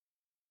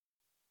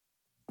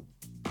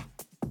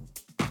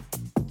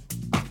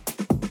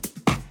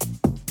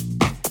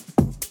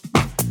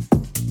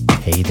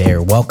Hey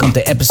there, welcome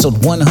to episode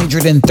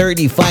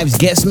 135's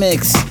guest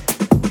mix.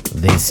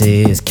 This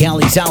is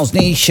Cali's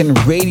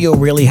HouseNation Radio.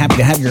 Really happy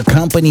to have your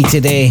company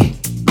today.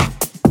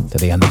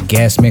 Today on the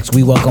guest mix,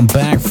 we welcome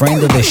back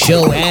friend of the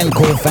show and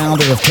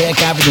co-founder of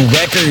Tech Avenue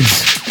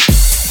Records.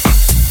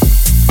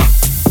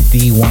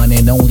 The one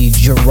and only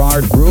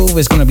Gerard Groove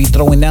is going to be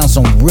throwing down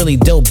some really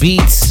dope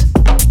beats.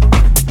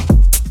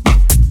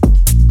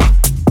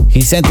 He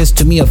sent this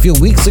to me a few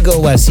weeks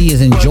ago as he is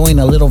enjoying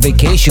a little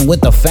vacation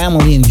with the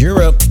family in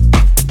Europe.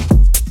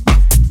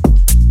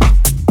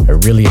 I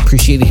really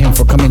appreciated him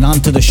for coming on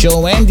to the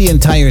show and the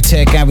entire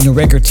Tech Avenue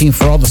record team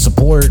for all the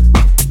support.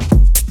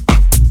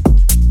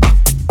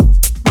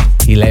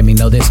 He let me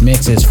know this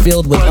mix is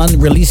filled with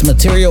unreleased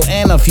material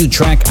and a few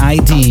track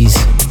IDs.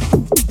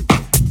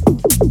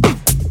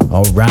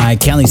 Alright,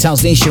 Cali's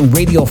HouseNation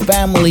Radio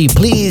family,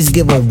 please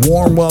give a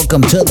warm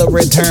welcome to the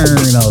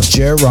return of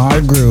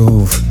Gerard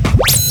Groove.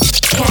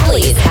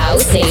 Cali's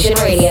HouseNation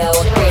Radio.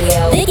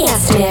 The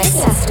guest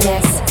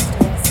mix.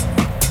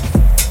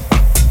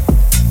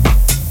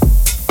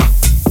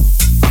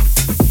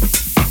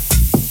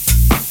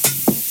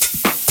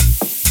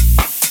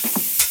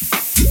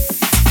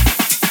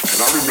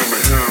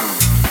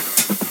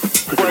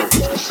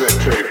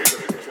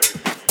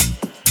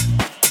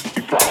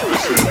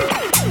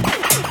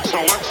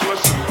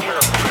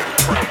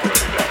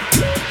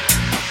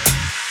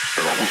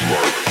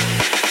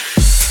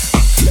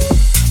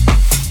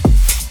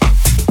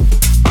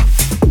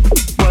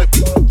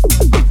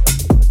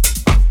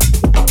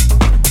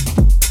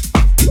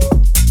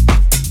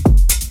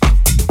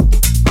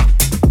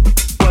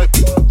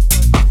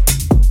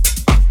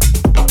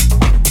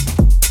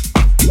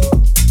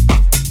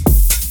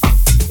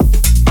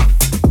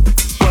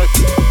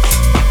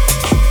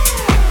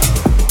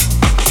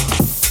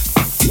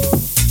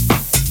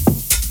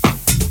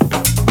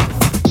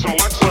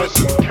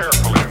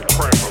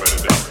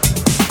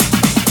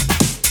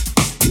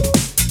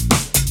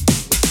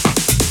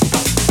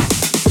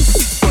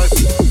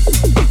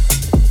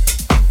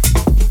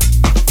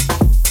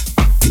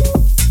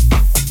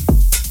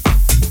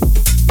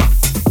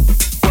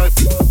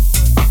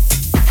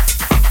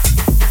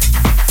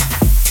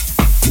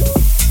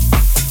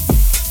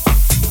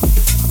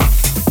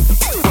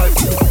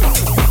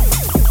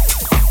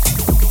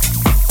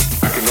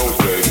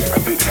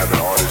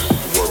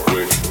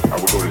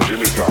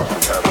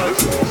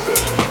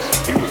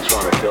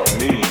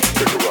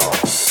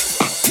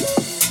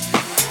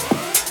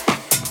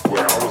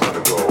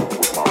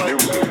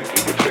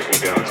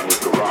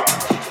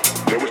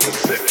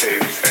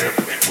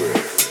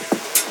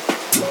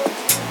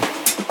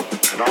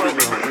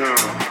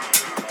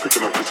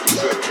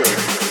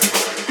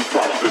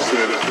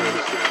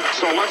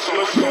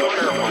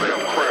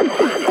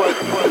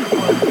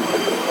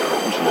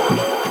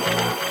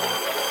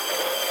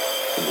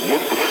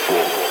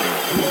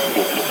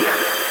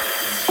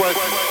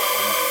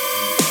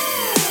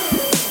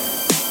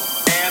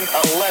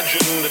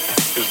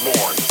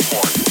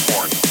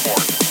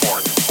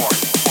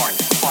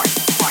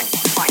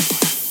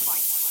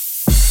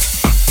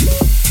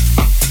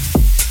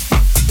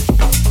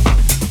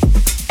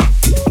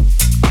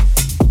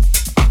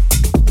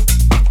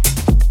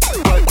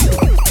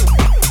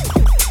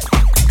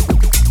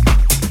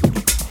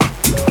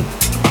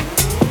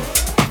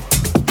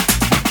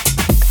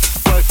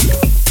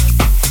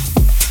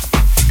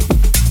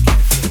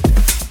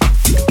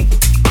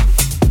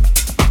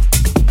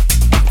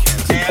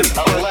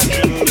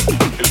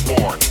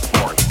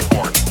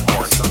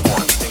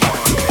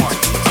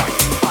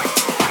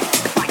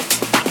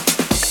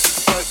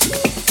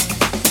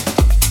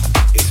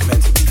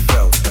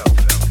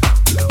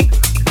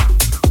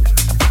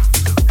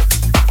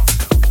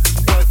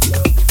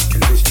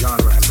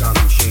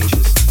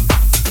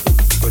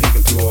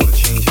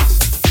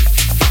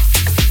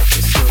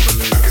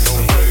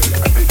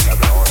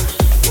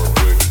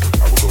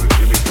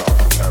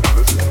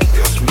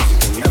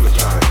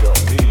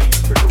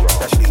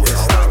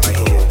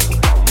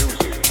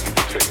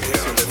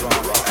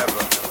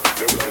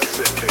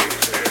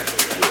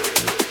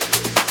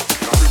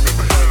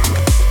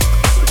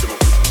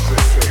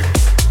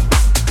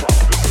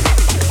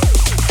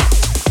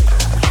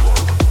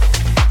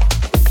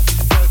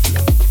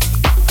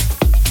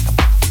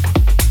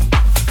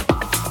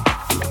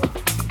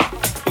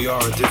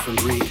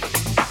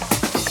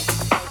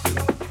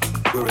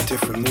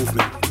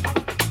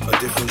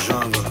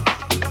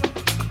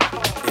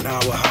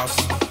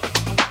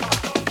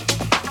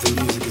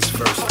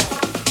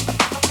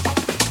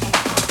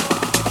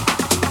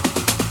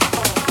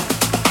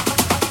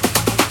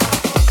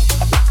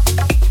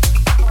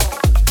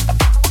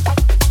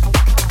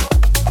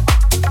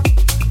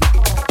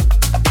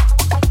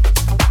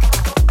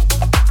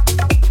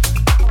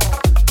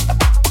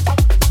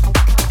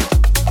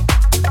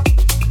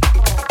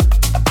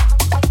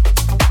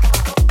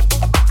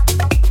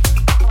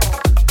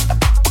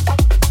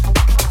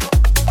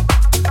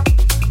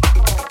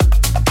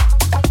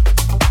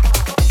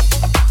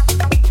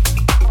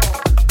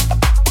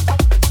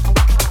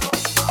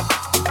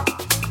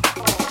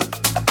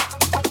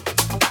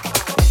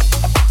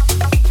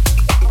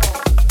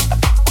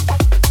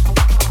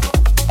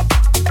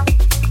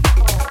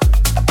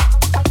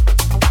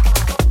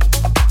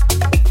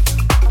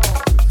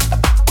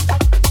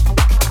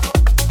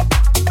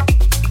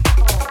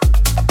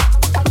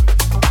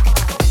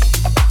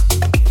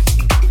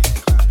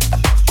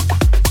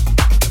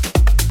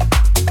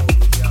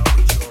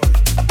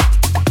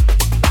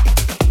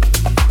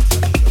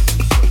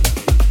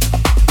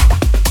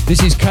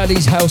 This is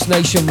Cali's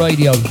HouseNation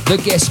Radio, the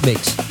guest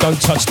mix. Don't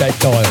touch that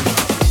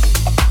dial.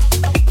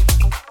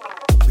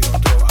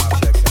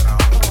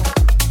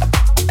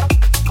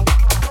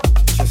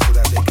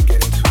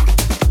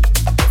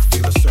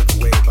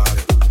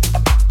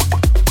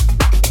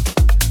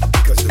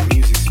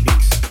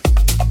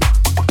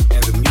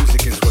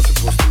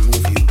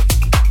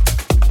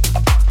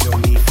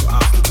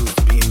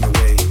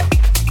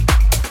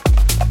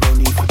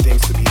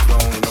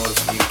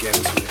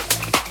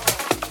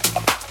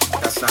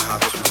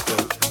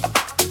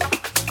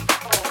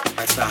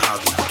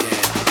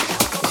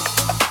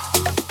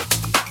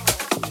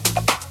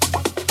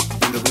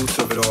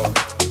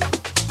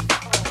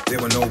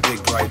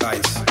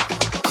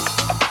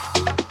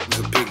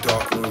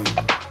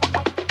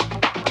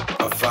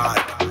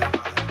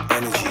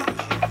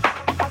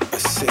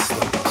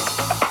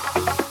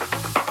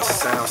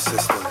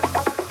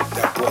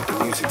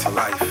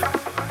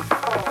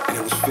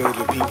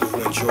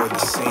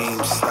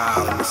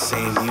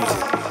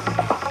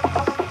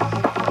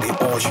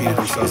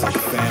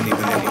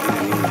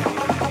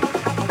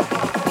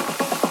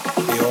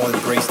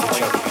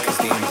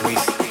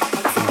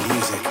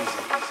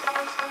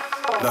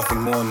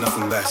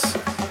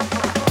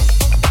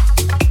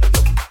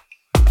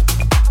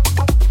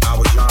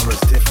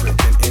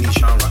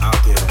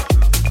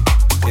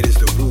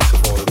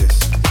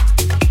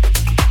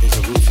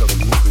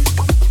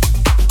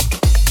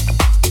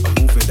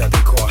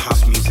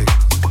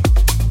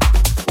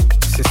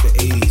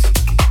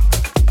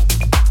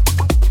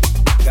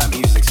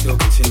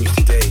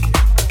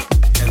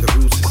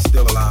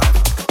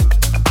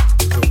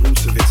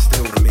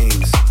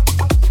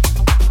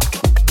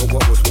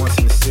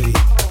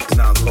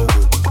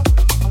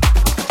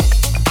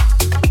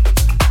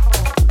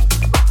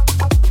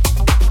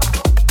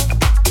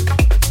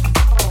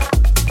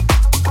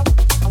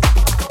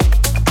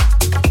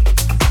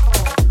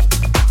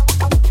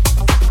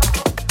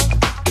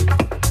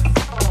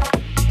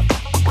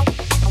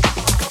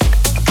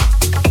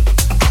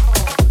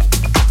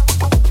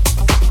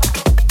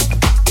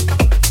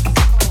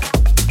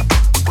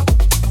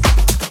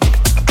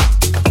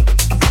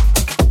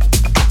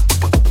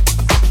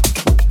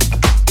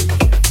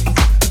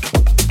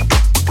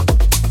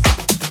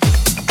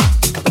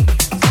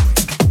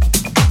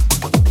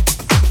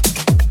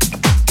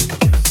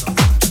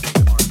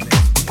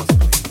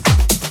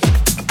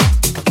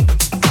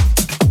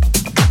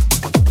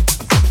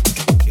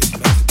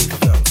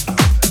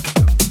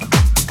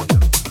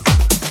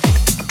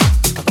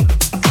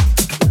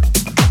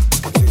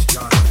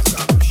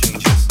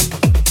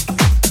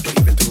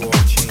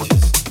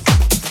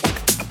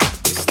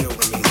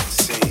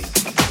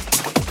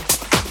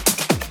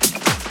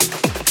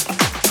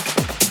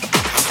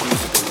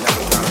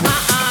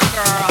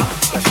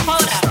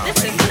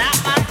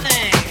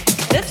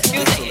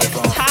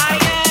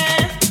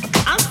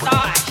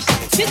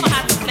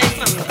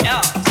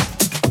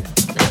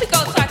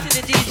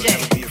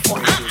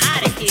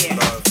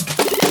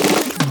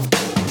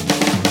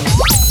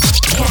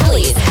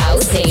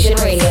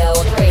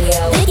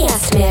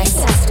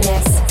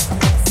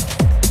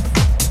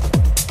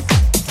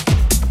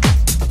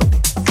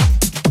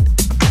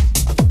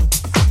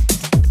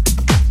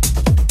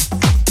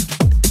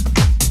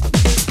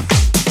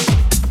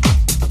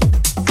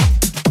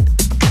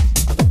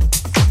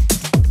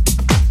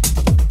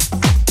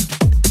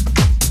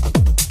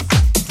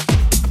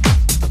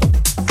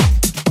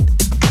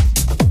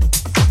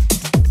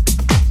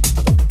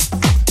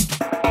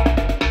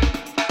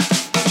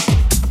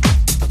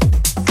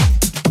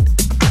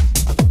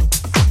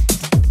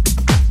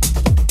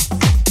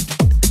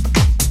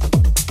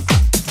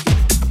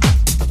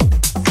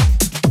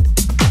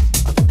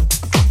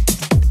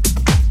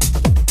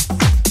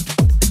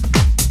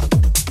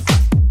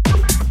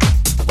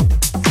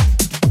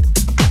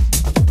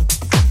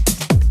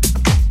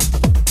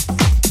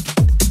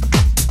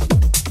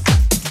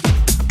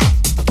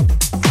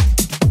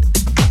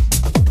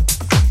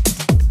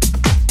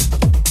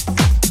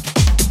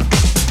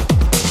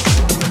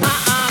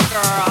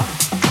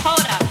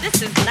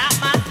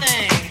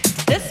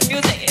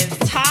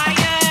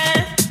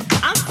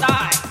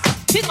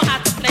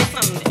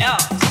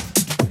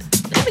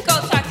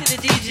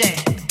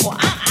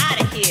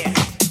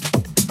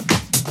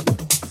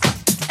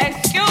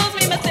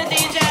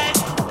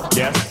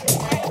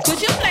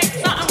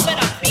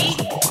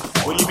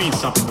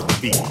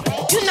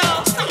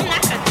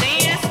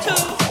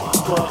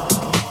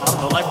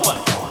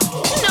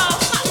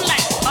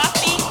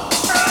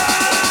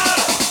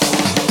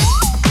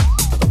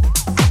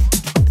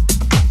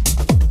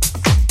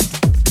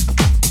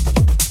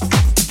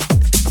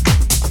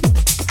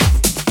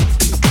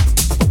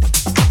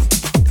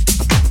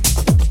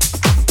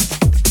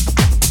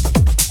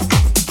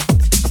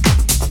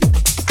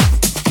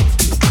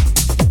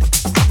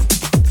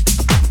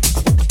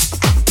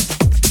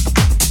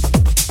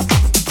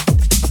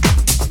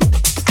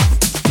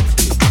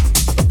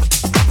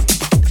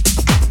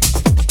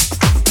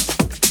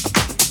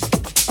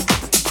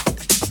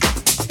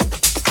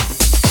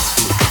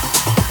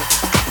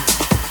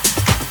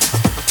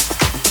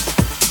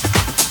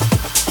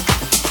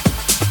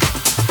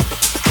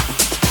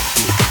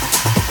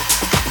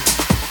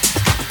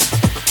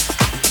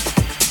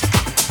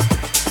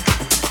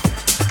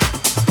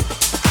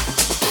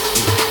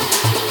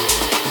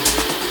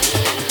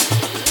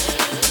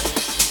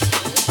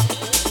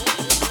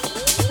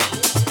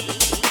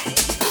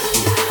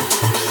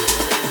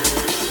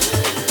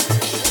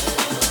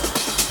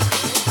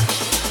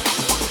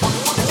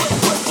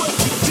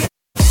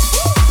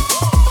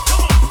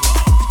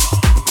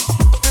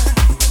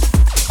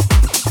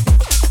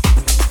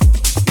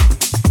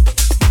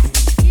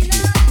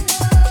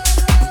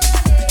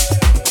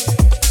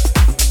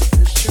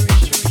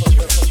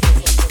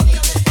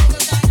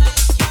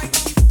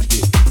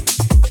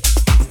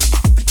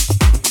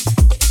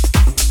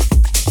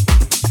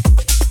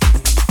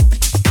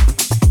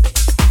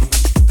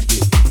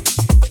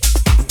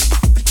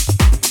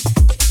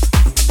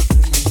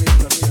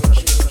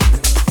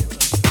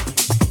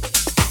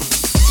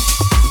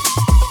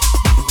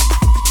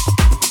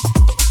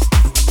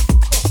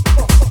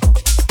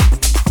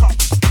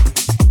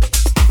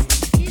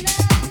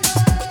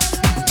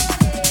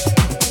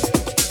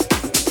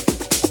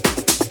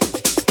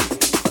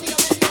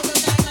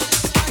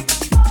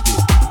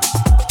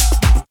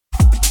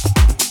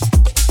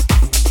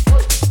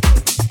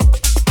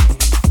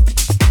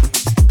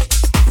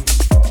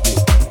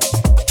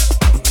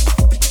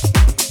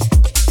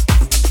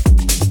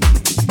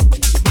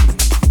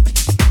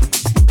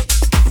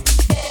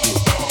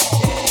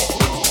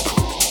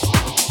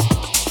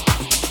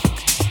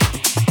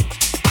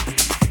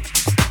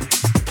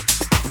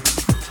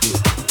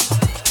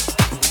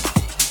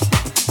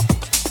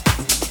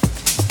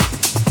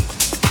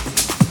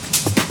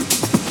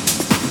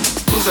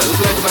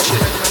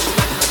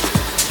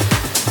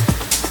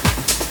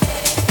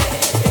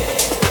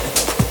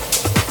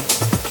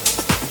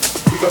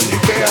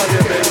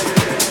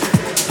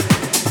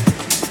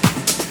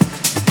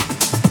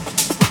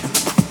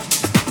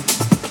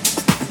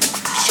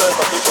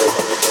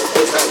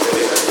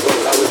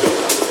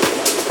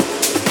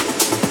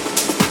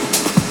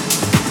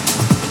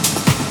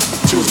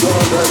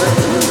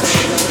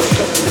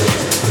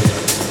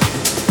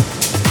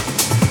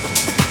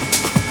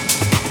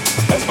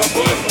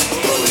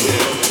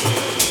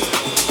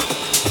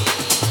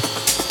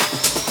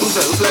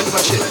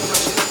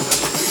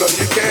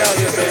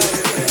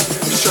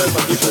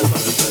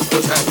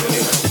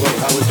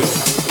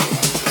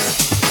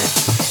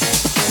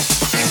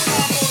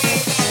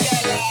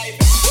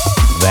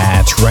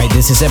 That's right,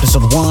 this is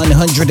episode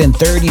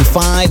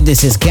 135.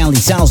 This is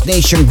Cali's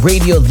HouseNation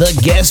Radio, the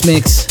guest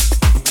mix.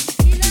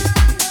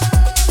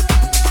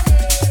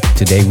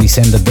 Today we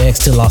send the decks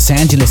to Los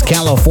Angeles,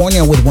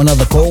 California with one of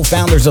the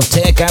co-founders of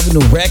Tech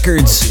Avenue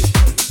Records.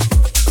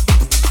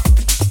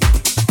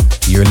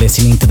 You're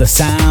listening to the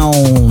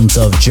sounds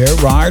of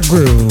Gerard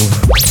Groove.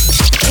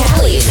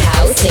 Cali's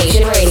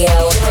HouseNation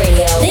Radio.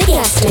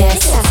 The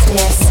guest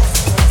mix.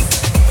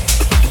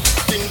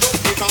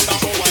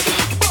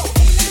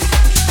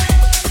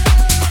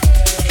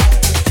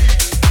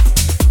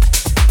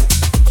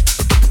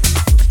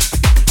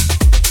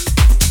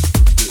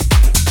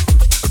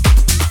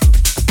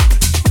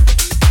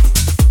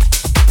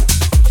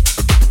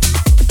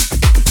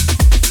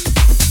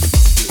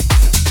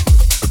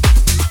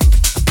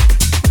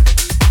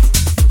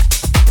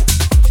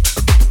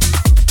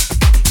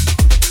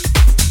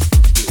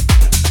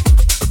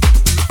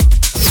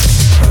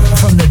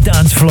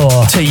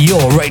 Floor to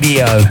your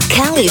radio.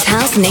 Cali's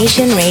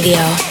HouseNation Radio.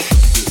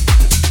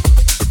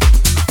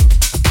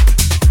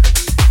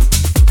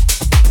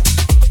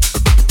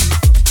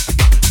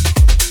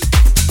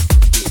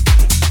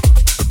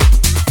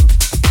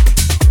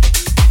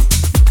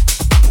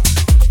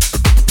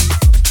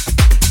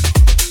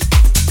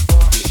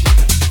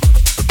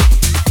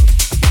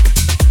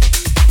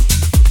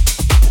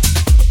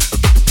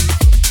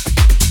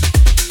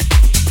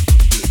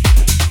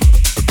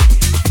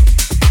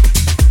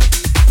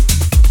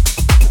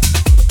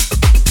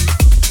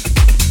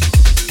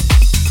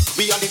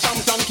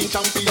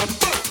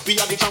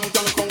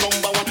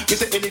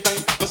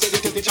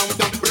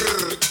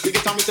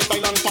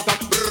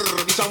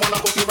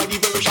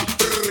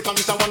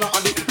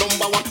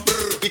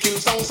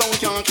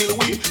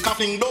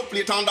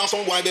 Dance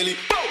on wide belly.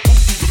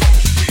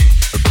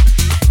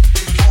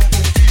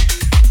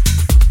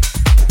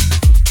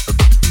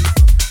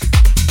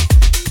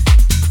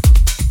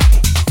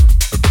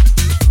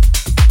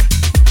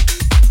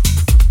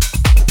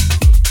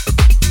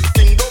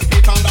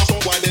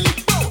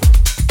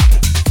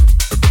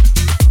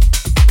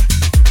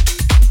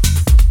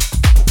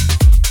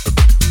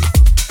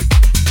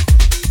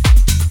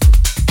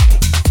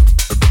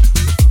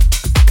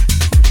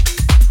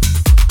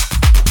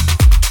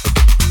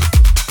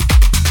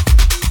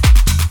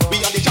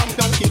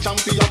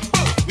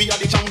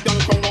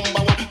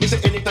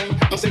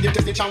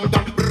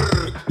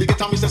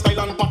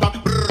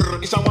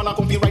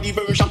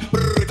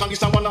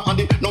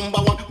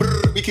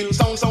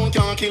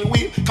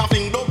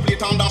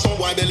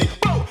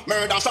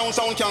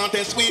 Sound can't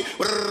test we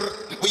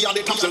are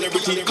the top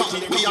celebrity.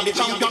 We are the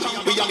champion.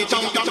 We are the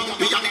champion.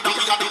 We are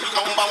the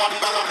number one.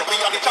 We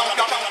are the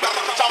champion.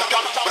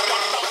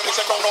 We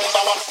say number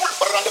one.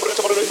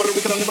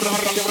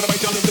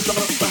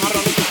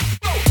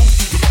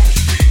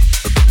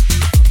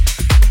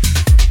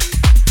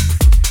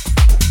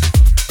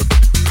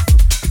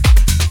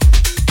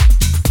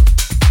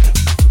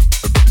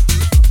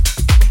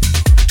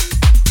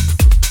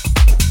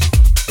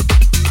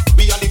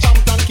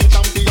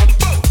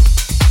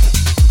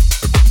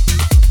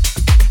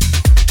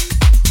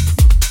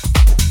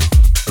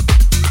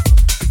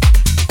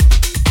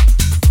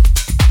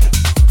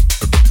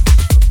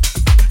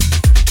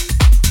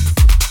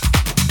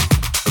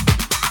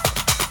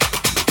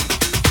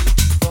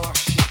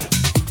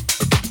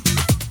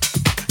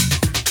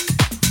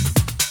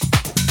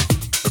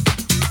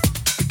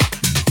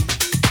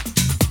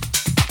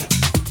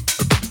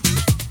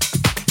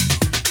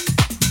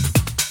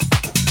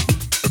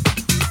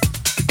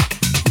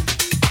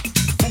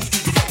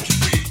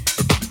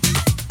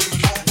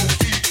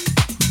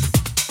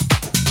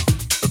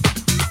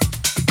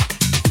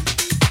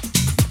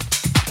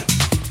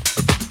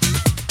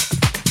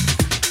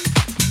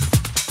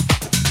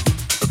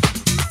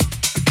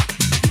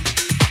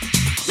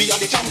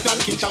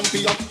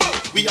 champion.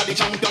 We are the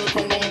champion,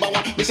 crown number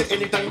one. We say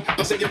anytime,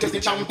 don't say you test the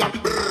champion.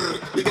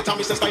 We get a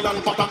Mr. Style and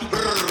Potter.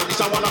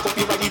 This I wanna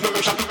copy by the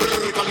version.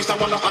 Cause this I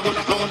wanna add it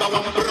number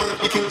one.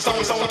 We kill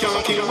sound, sound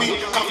can't kill we.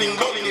 Coupling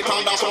blood in it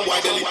and that's on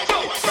wide belly.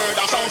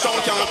 Murder sound,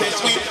 sound can't test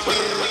we.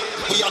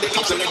 We are the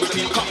top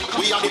celebrity.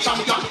 We are the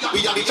champion.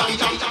 We are the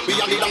champion. We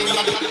are the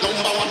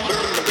number one.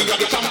 We are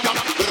the champion.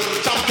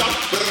 Champion.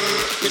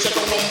 We say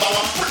crown number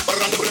one.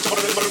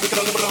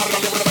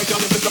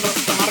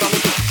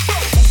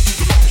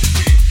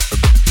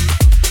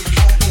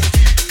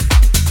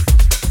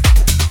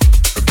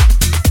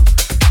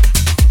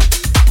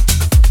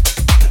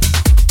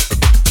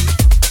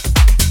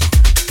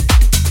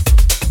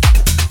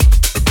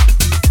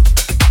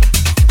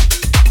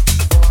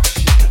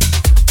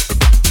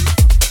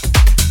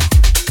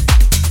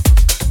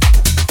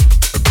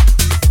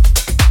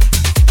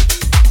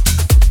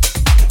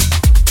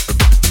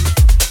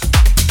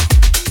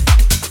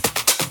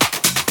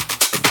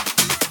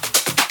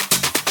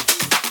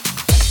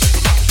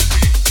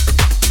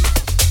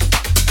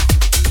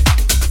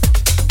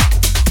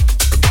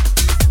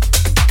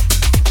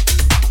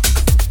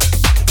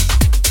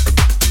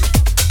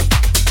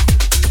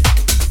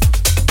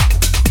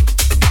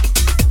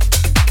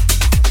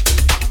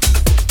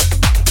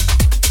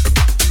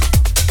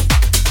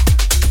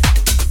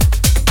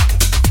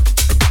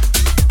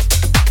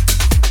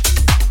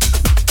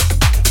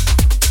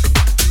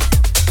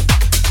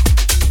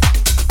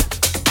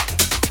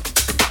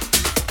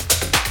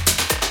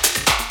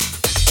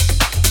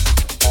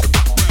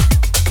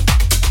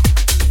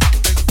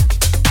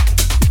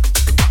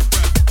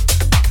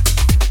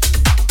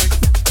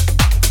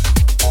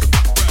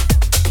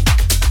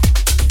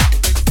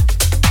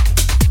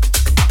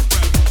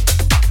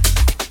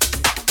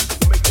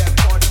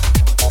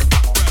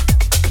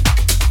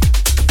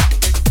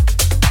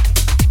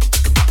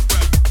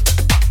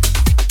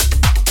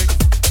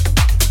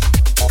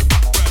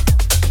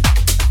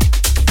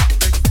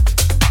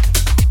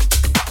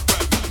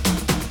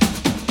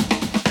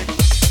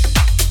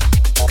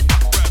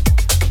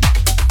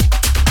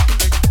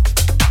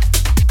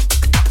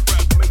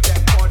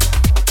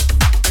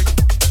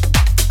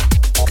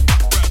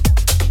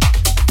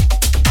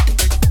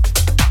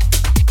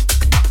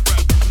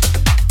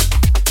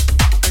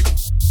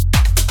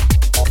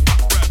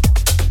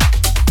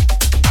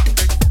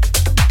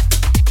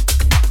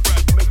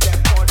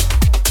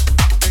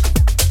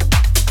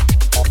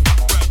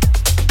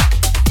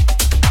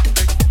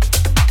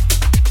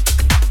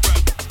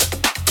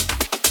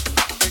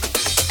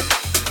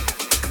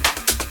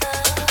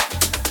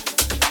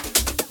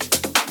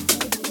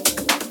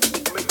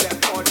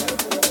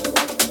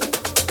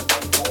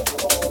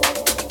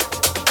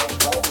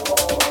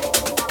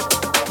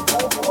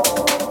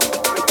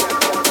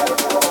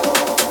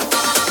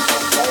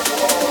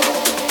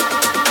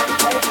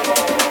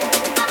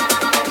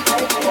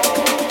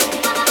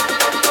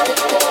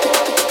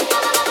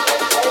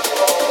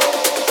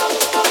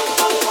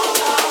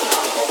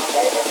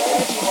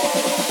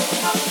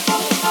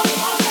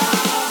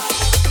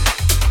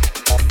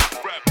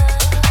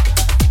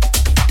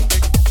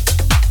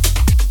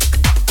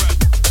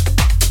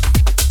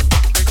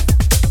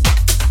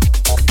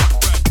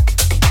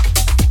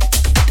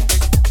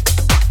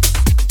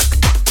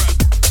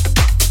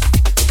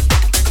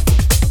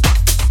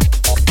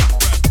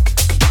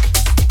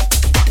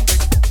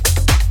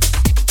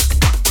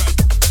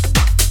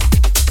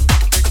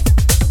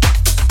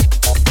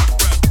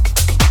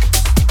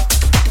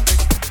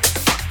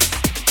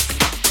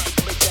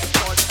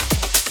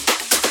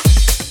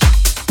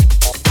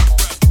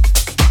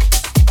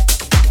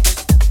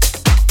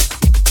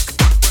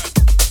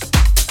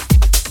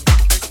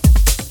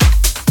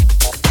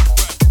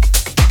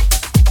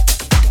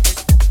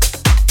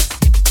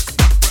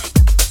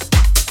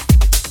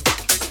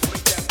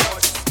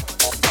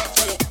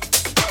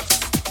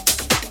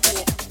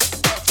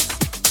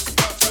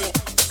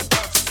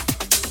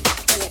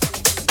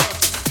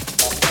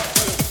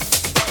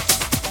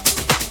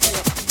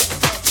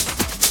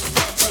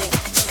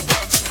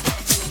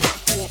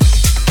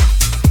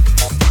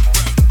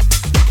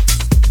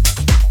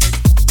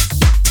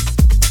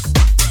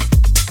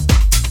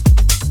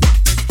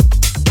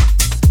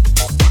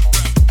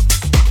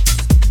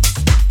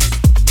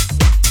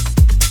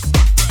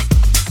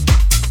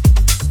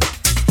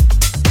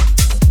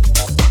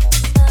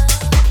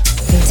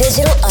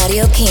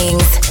 audio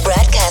kings,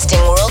 broadcasting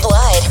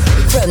worldwide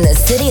from the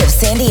city of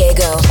San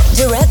Diego,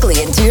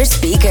 directly into your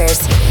speakers.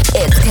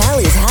 It's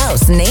Cali's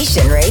House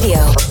Nation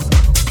Radio.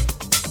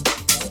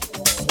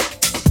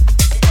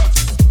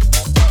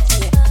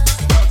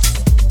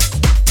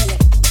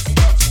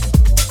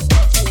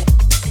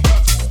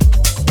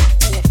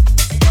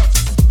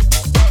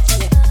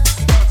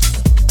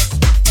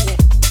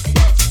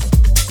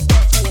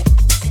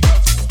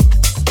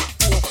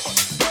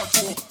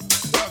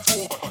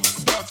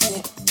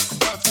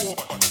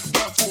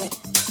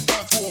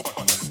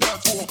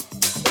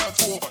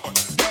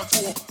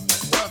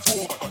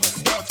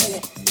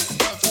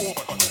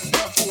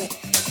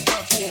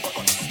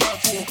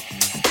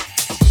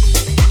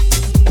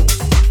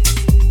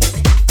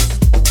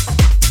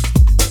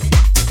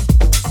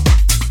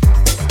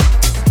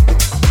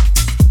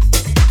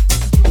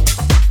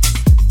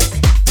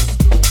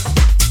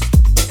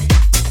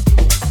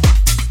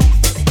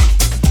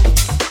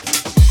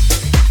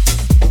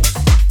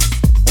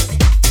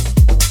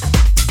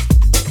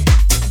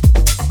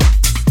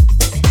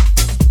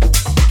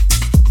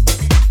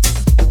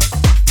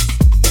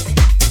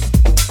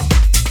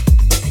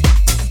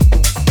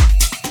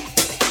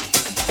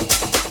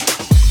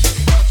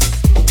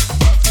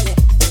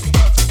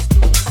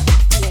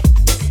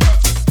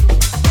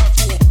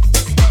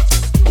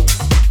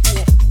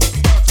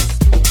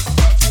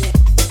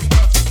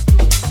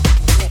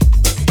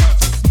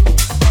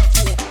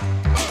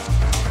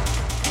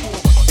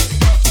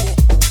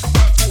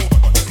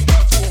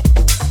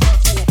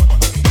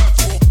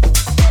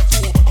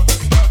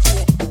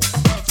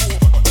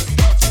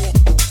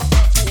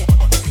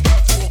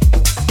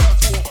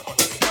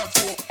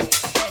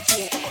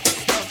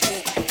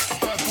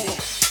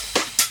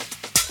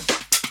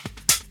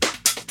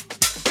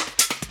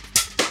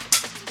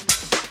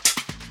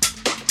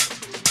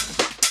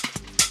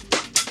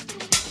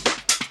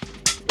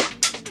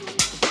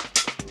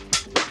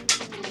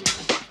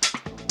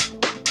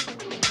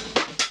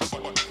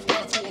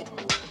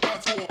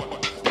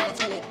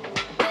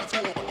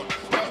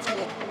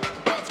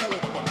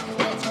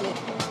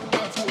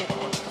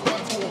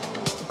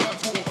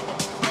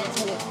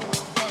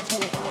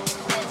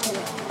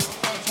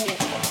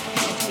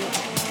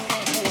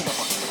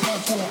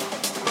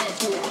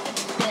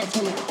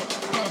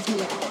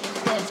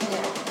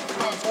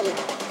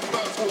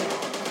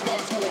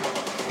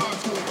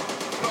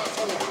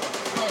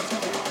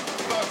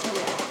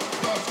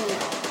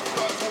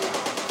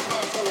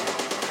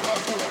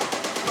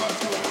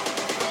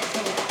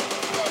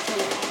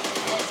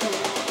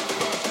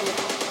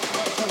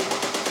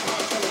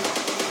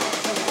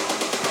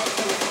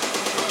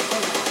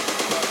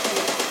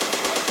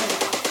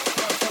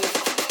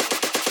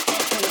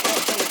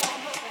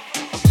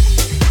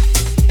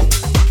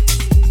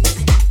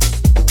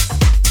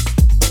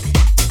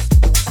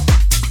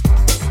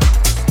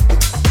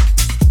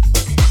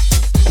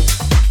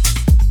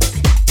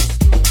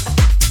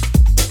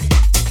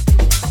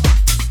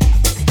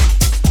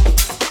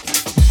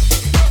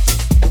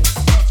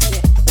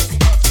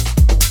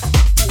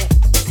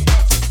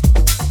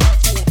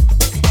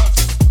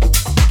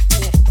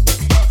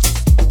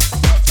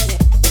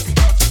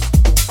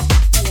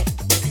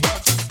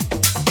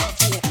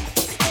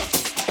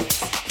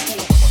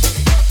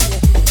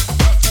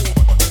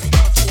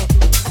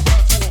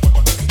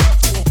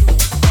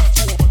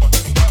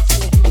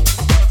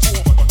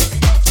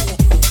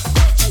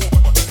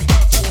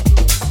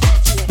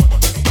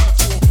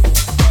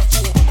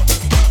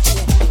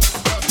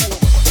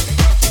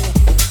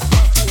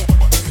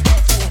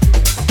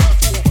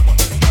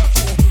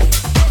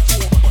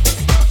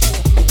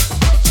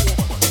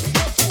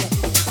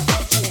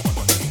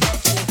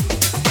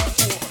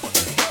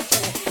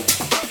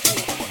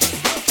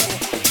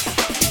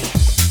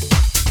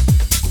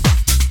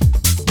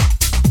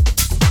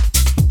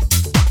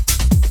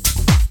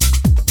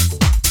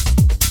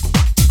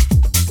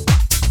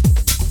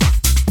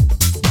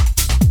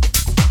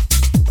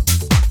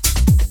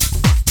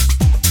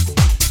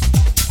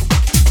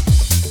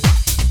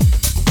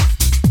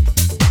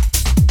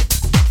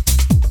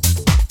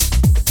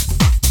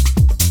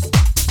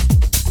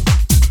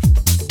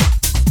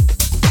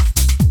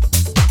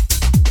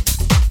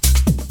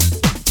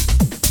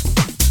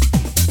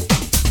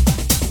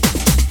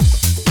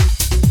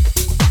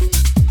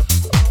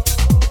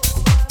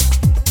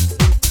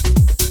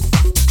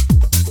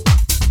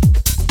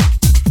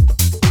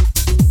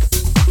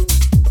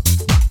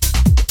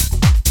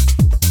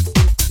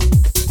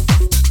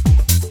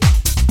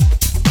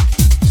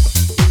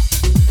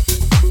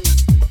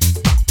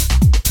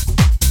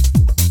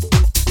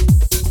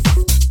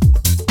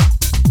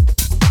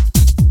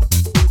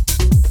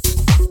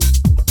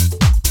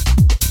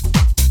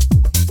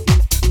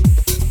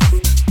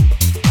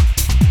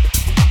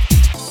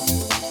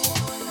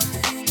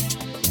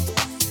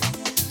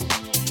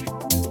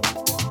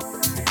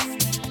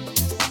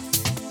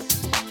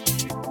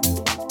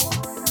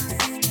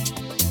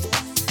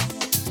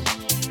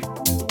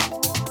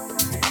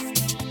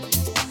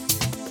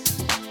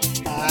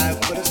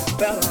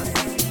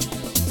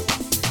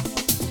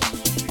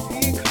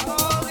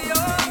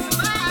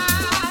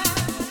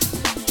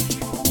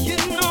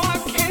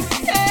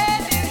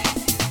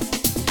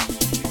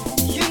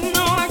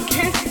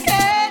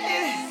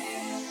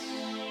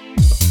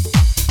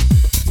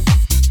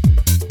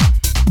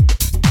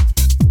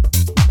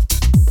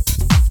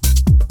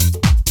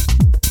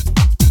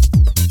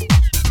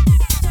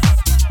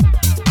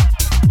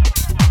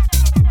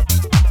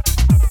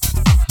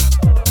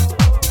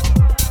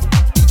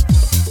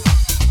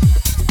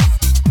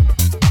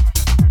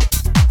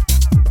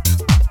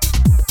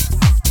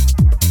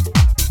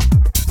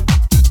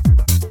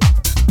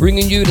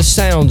 bringing you the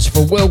sounds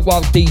for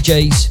worldwide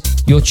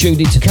DJs. You're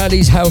tuned into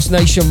Cali's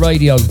HouseNation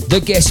Radio,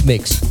 the guest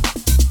mix.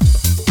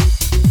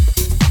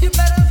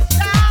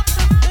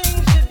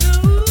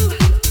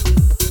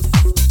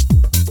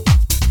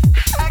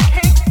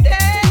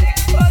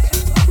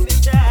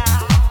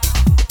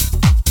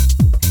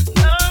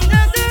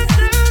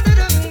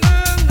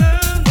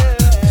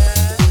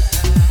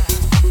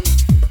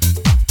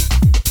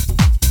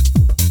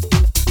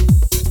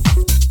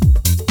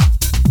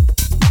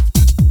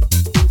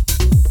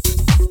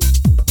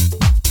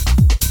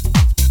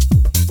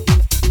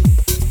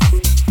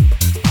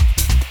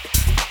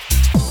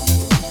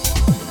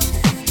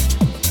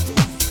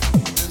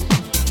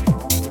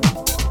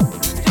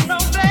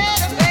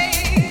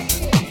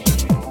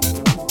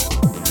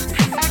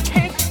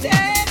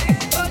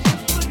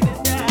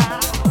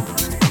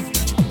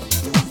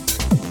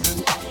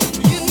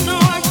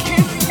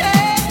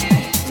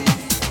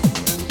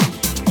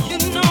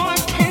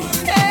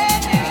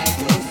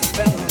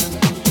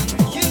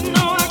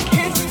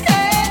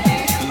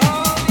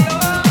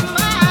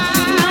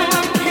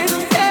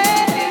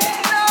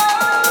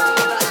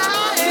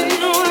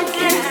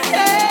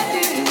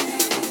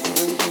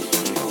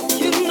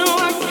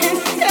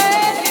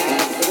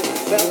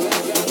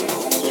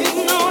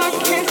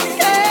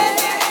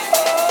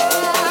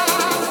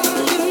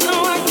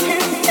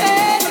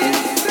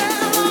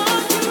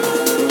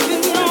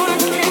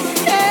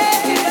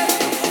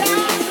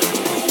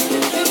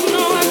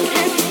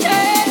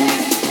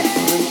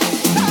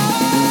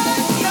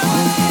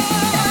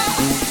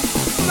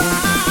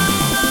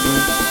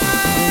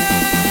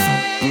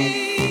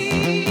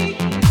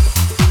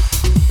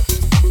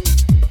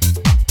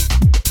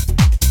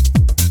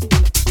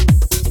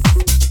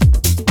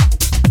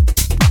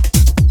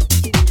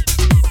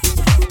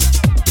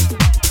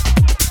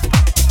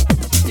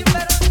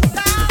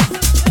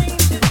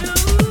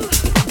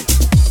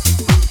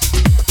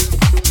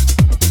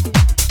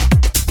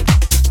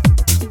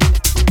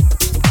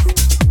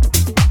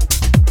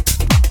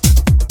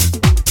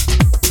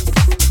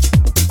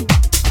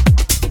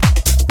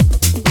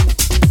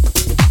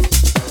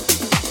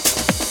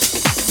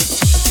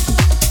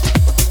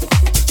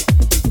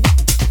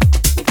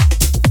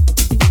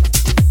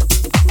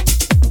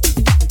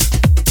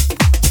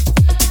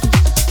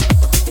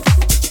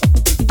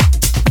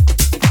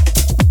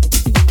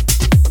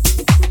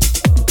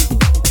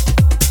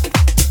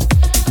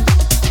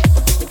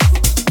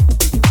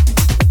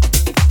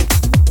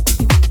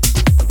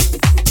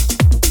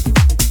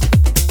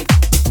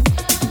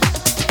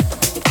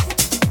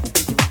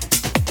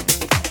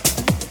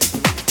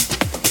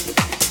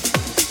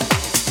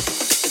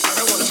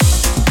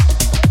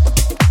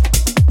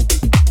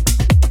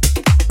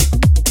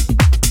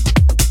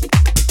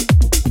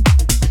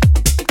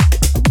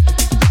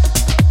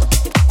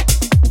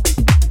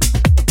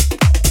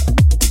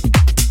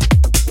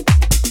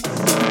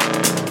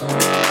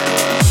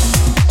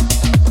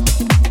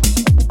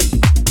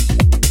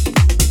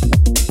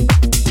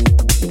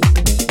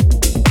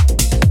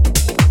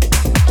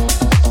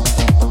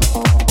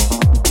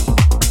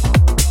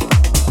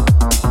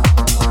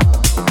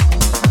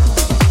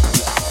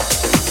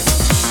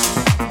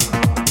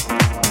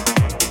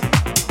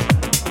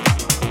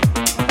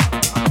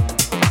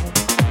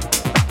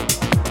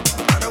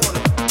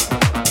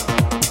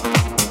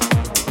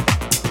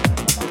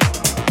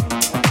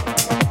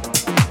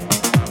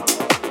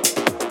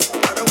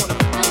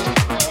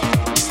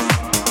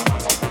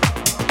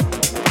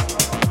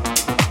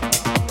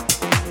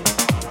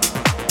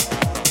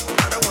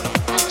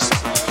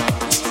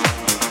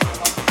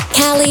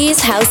 Cali's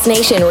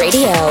HouseNation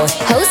Radio,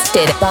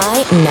 hosted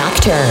by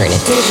Nocturne.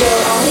 Digital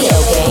audio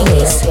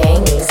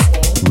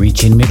gangs.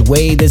 Reaching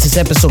midway, this is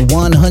episode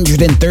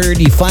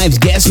 135's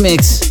guest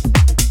mix.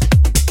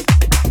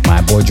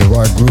 My boy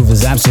Gerard Groove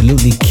is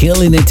absolutely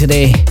killing it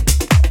today.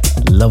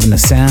 Loving the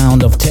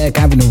sound of Tech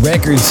Avenue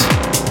Records.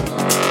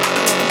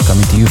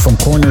 Coming to you from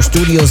Corner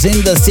Studios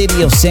in the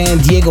city of San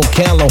Diego,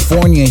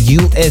 California,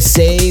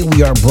 USA.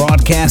 We are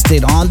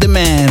broadcasted on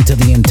demand to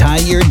the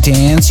entire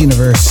dance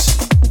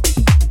universe.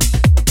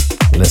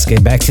 Let's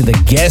get back to the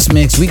guest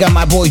mix. We got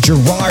my boy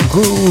Gerard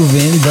Groove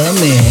in the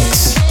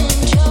mix.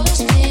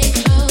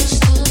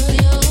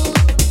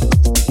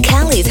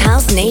 Cali's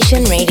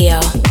HouseNation Radio.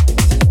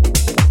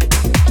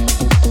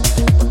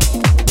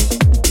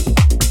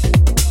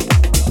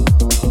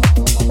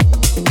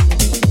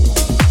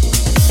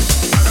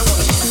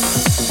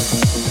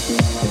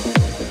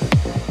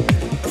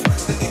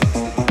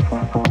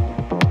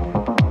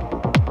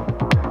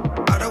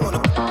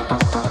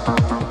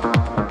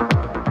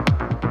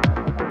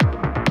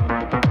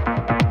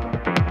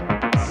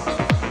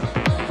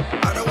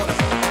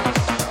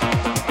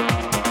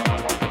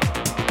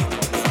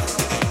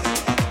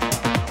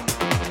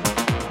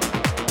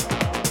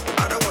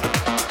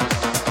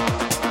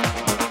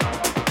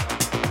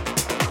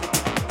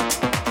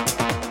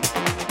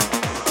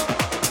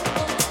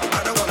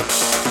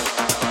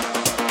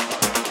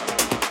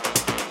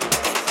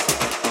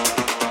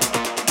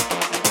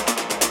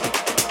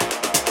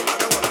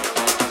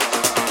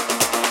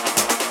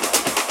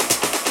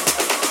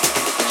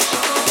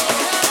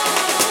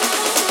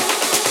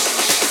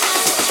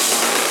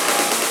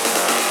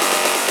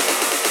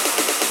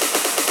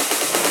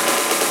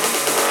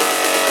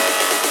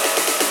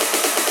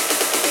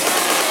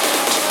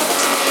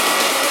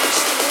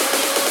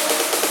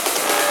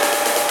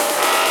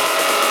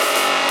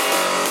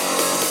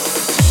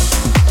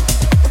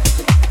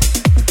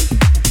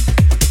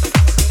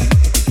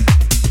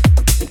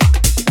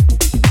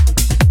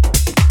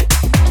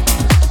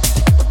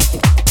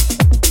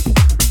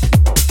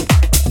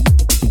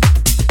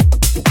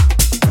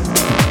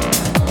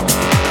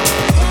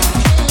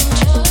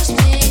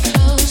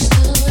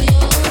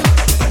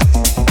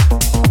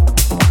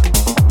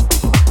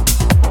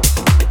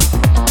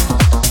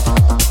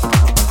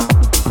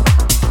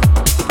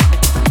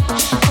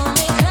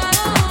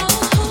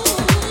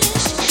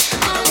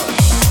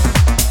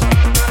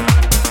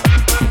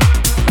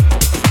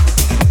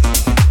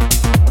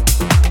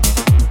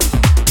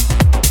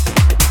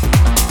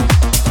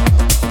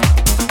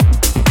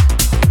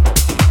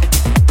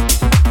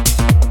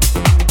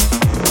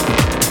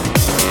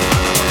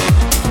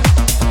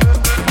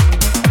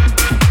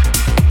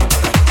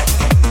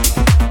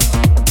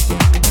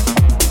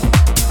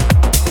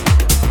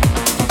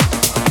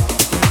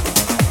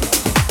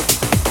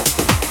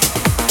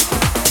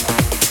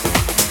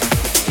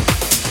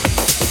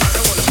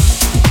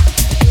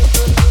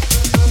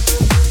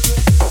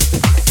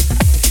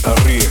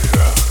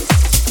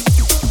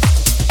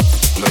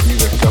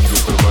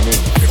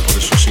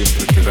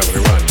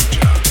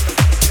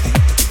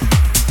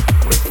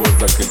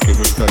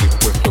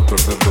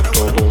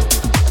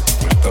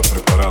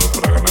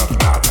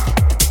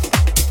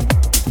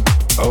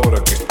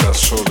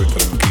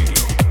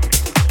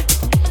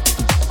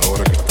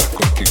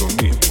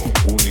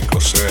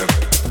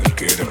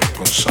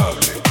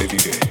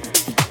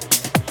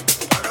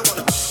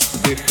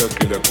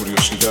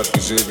 curiosidad te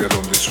lleve a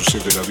donde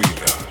sucede la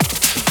vida.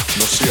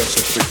 No seas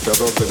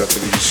espectador de la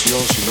televisión,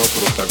 sino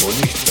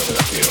protagonista de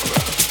la tierra.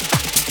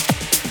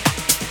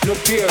 No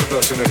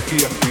pierdas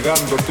energías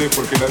cuidándote,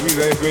 porque la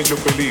vida es bello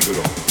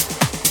peligro.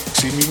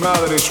 Si mi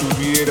madre se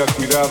hubiera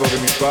cuidado de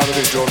mi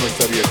padre, yo no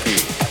estaría aquí.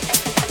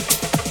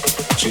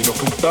 Si nos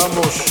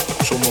juntamos,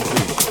 somos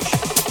ricos.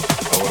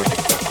 Ahora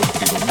que estás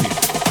contigo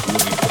mismo,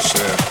 único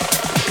ser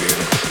que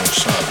eres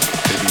responsable,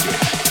 te diré.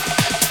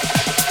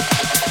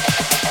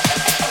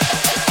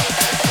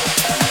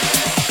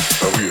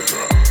 La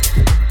vieja.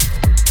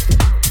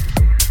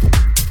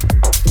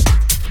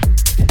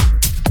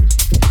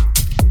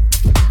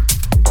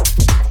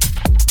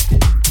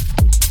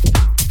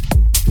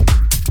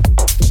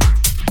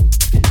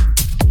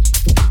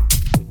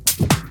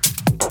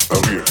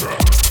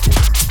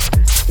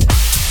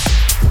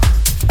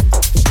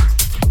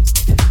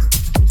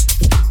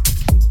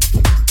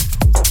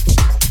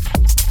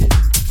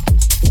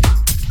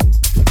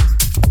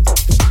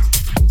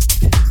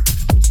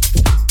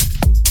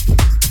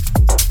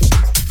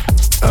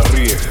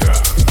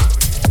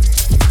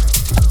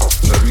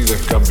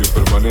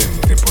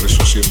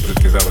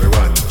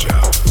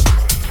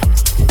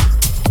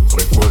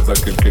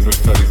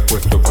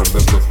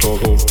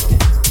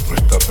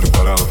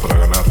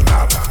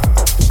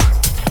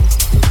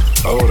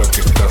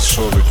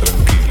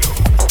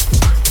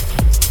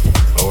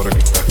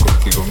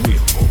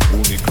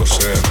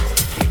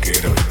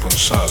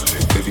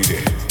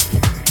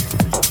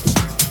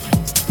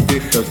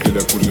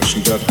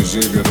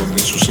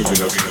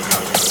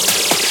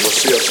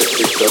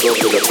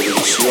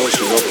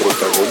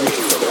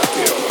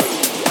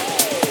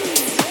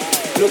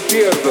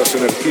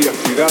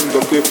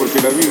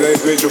 Porque la vida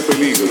es bello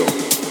peligro.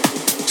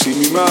 Si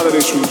mi madre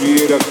se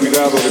hubiera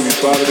cuidado de mi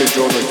padre,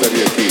 yo no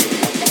estaría aquí.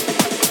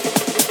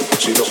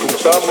 Si nos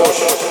juntamos,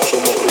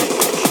 somos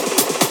ricos.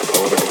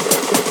 Ahora que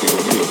estás contigo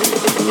mismo,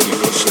 el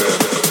único ser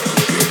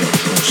que es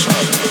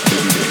responsable, te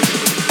diré.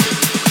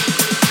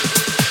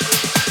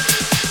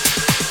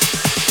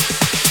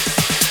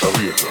 La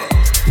vieja.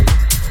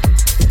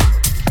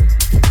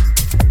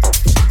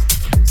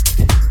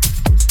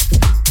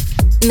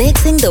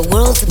 Mixing the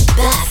world's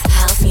best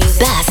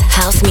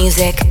house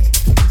music.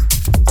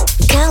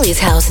 Cali's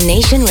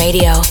HouseNation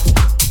Radio.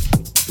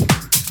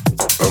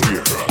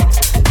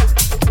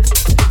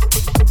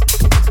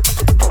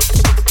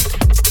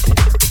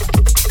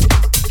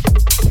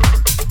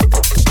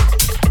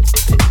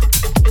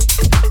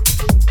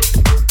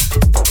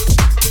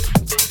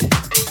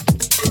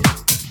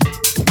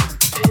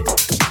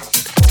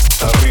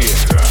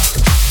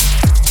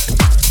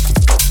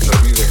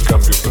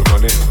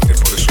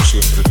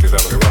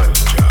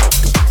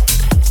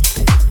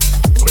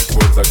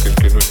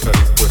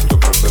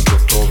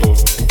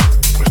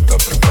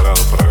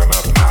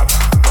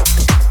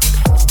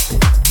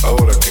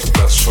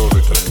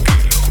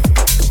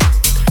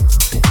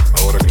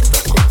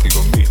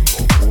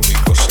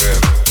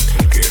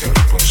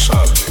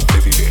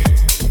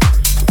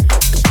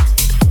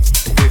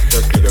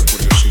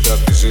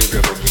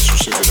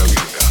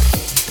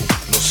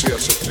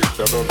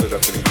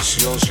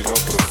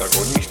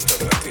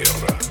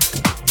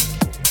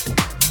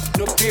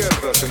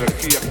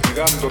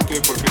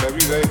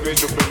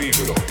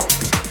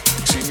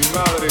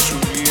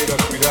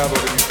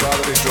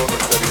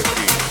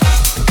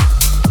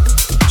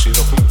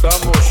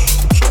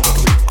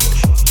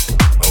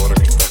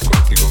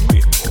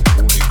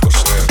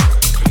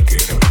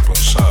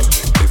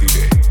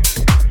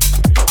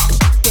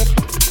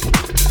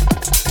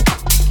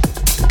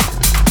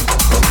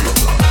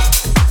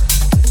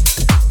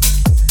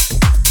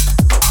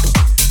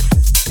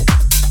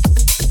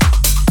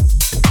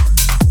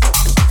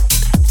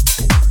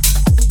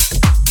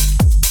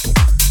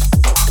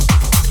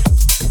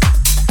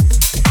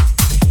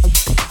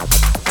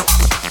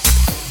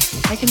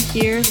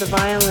 The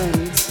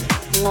violins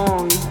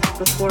long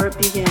before it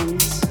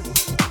begins,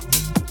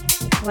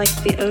 like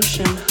the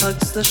ocean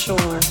hugs the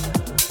shore.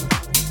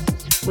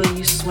 Will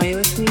you sway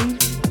with me?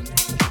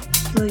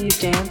 Will you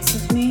dance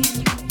with me?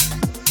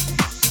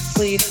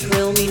 Will you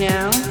thrill me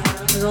now,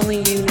 as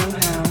only you know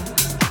how?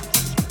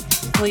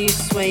 Will you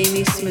sway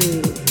me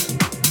smooth,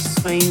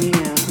 sway me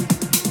now?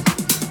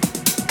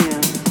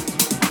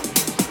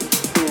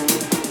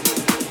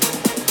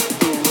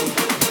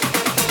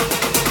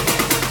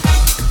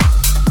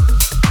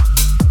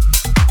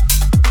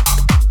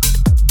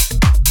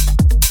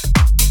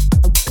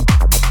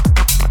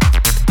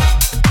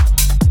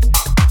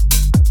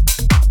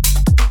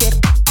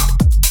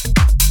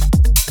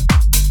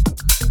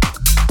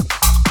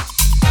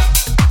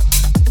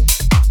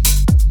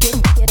 Get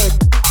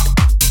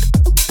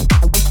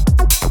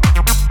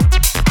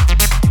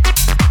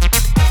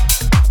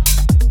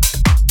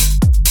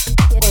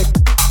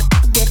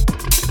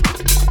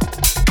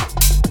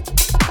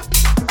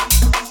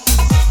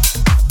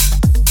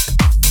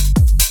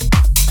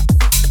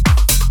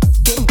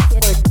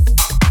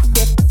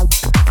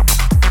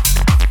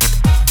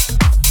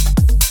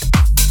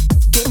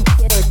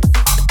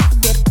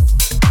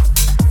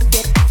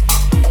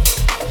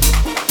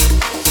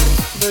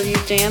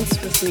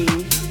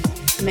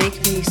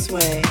make me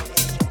sway.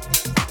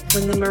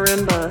 When the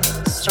marimba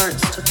starts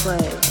to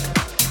play,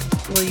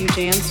 will you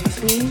dance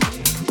with me?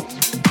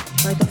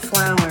 Like a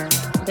flower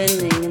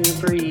bending in the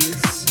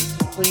breeze,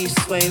 will you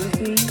sway with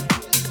me?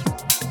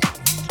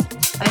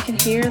 I can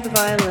hear the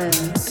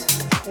violins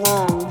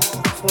long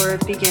before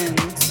it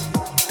begins.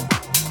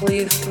 Will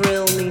you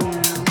thrill me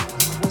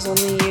now, as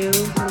only you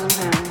know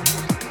how?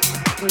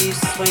 Will you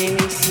sway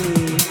me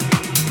smooth,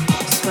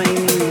 sway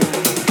me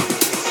now?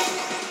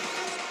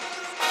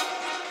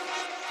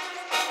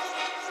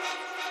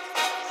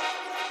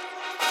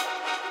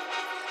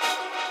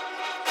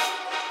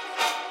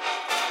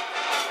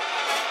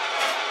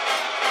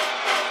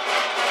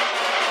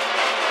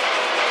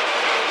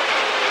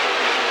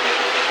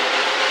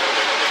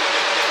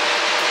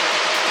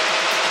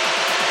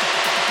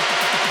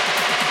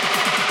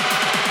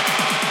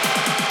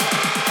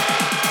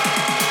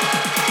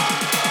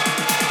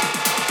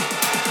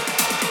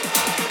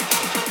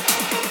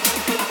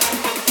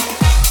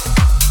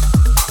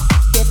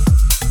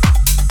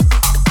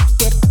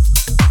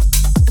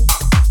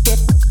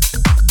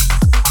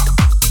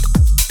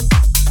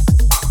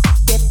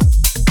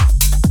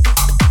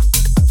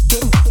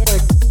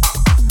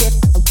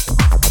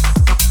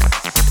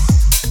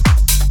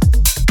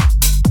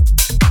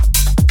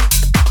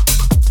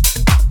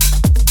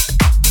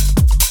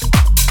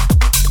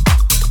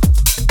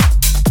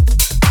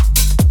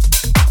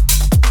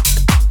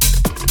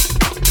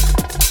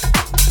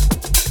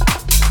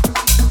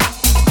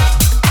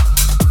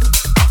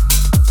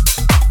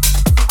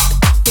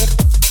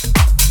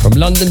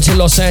 London to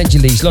Los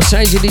Angeles, Los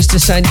Angeles to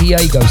San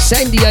Diego,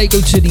 San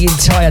Diego to the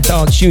entire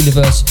dance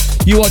universe.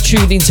 You are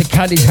tuned into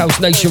Cali's House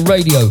Nation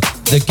Radio,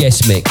 the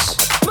guest mix.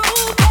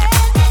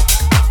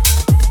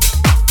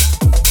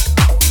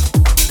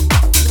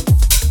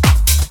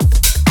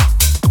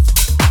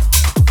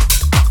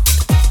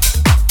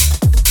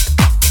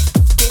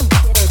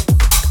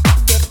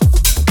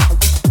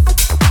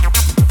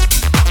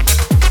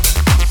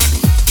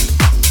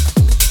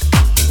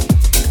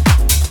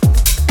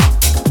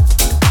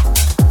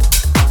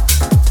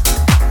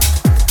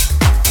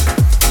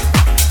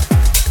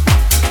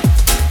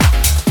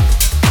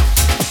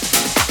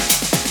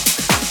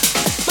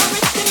 My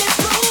wrist in this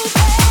room.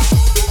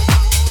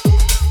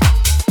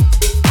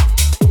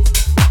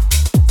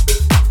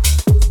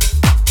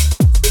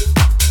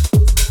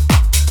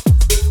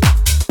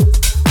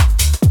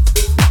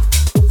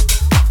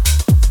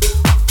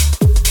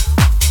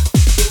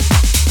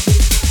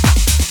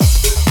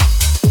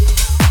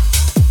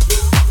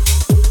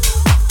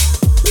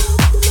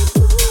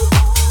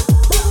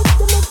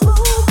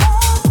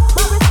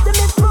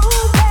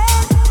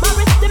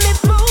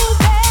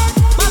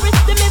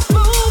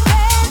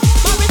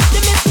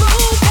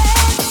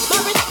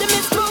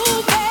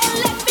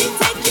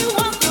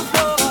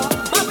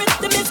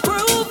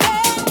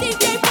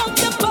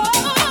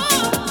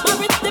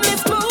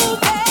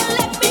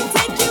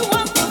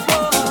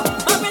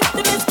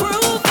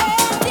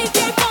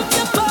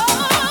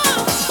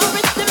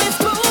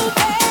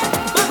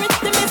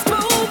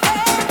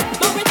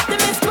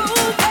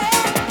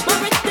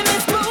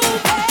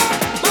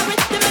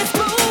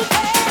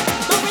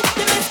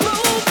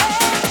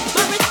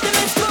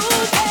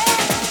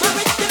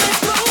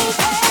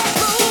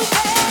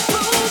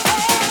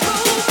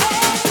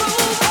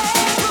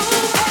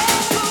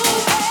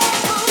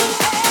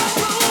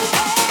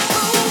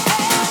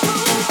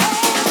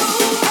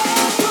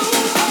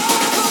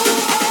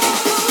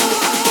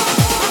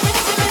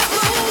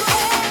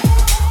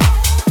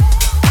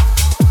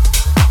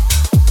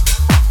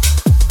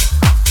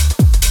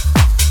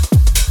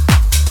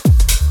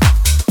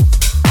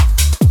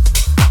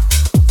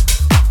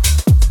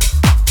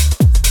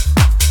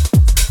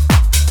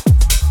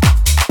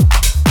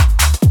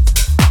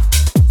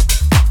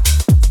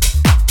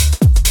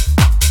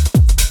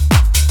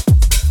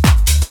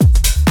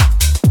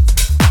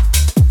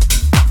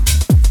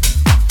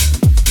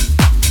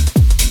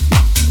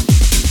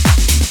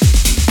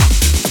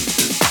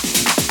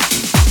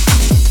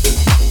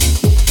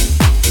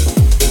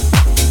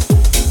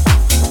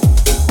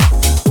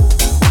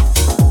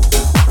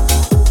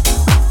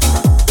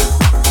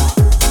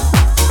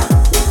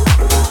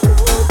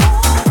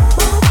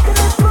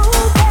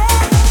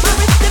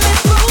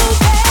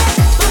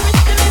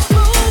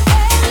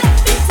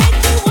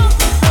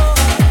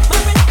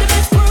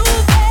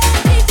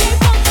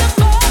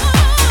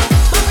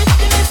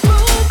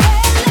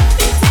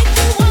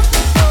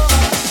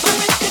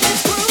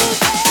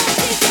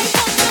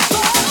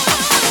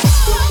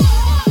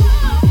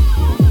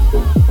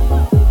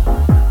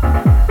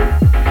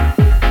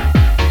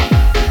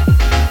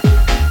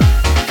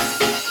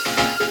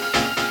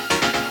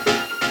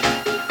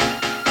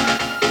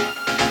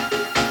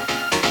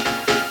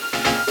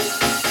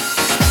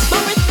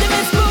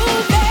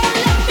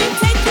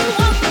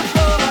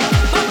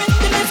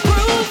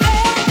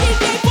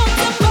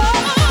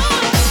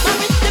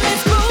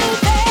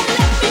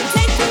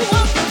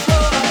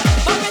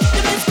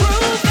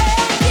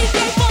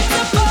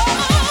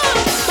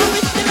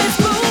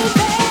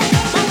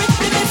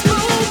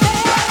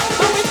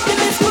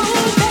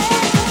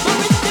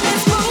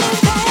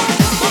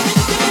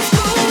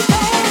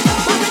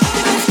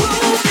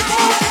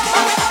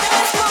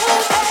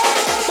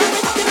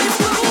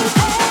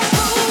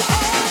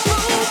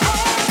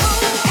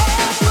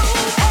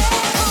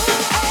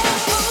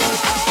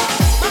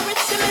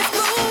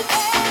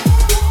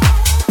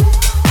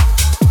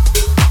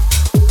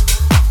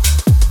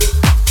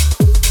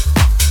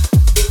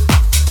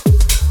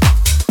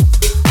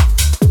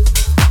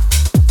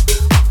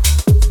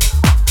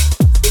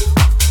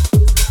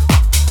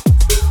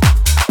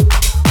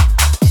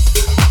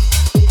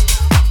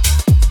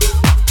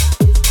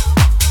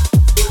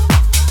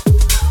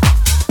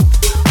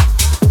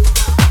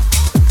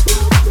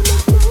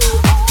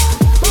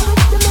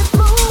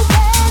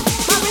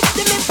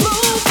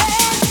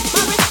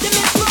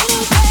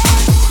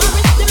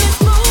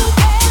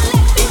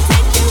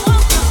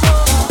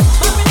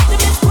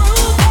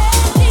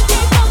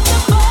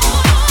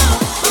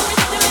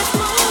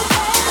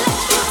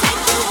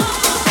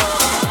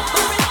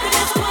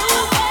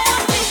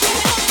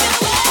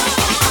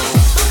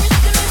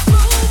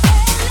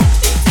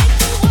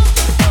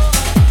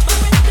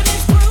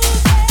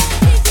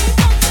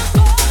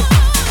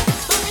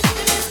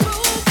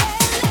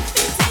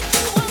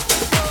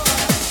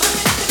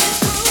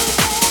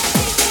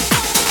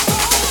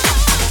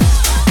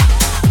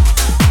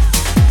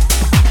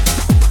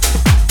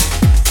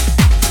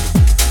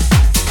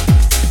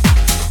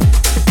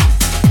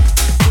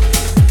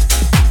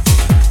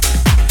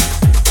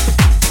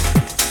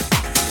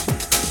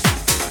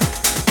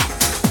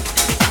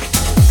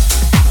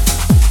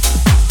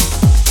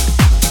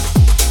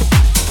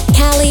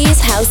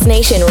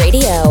 HouseNation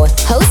Radio,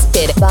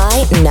 hosted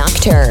by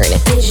Nocturne.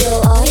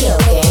 Digital audio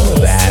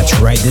game. That's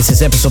right, this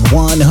is episode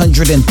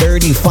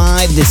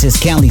 135. This is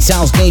Cali's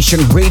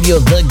HouseNation Radio,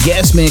 the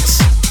guest mix.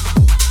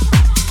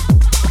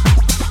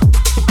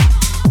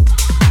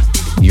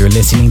 You're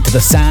listening to the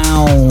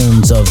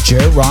sounds of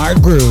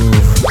Gerard Groove.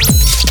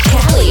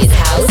 Cali's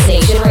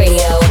HouseNation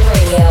Radio,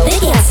 the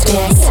guest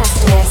mix.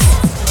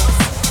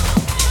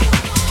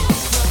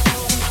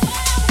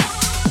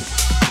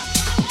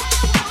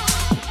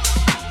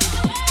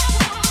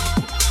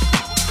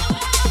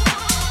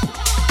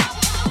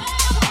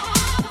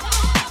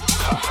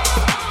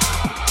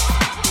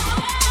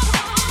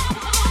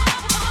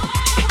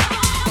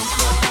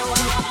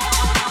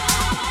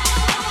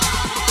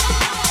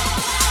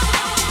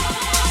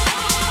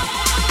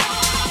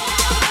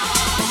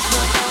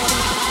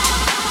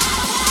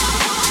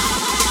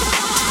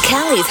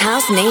 Cali's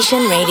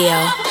HouseNation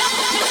Radio.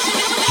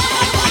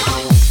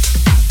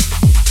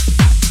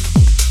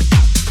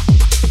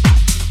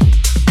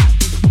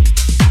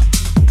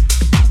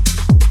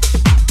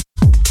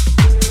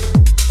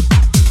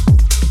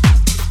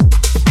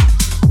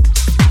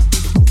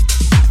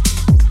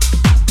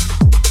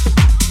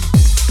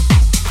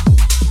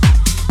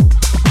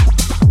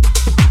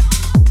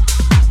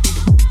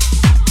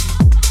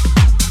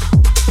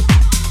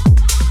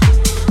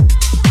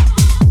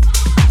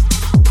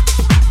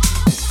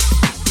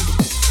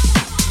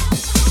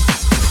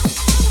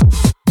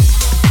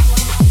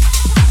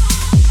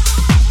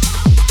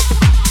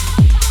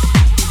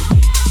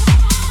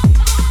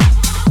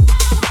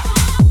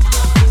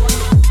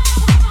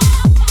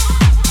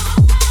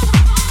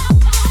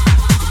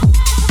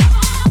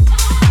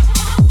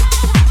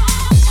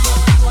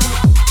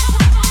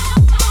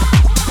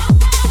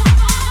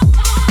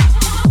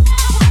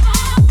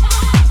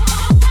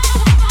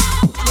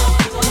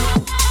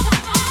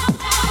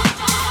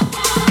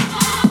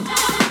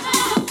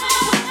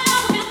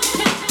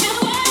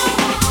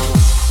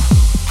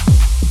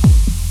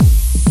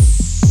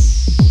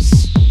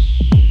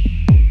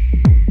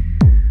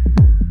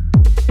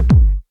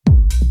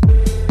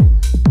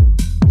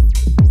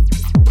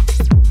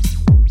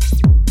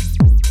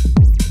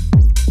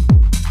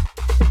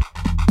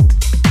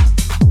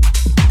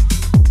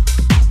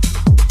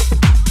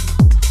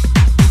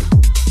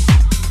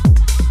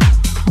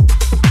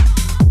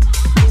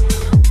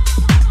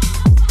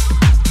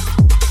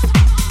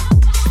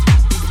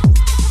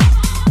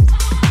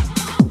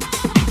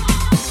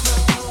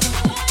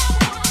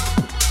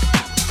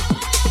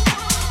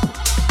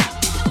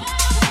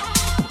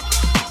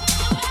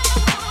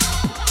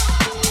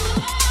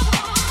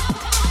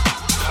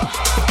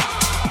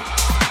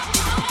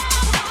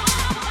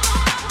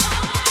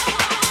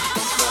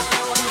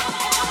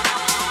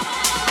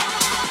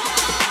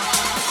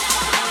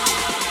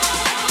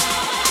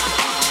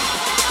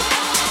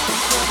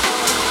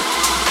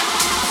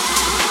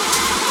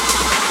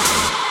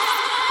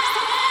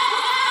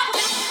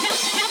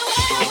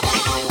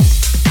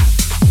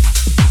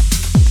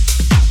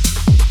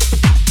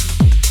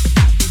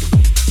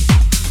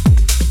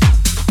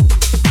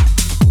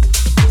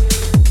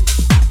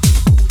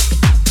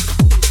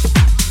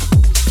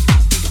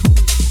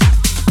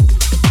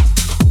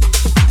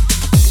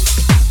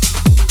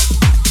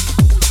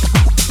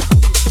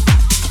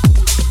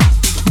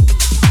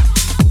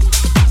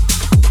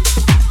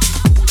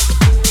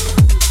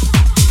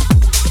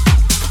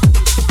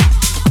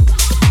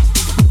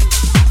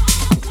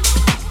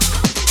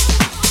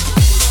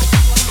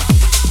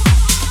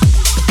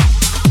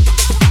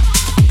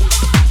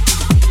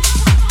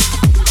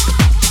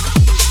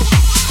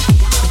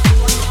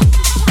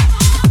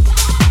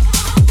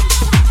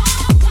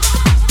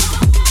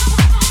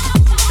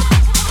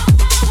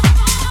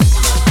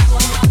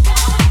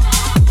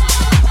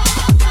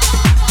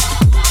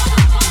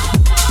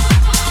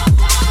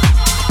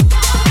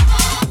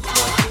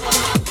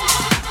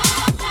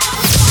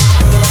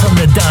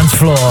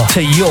 floor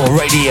to your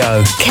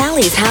radio.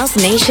 Cali's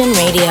HouseNation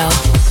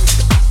Radio.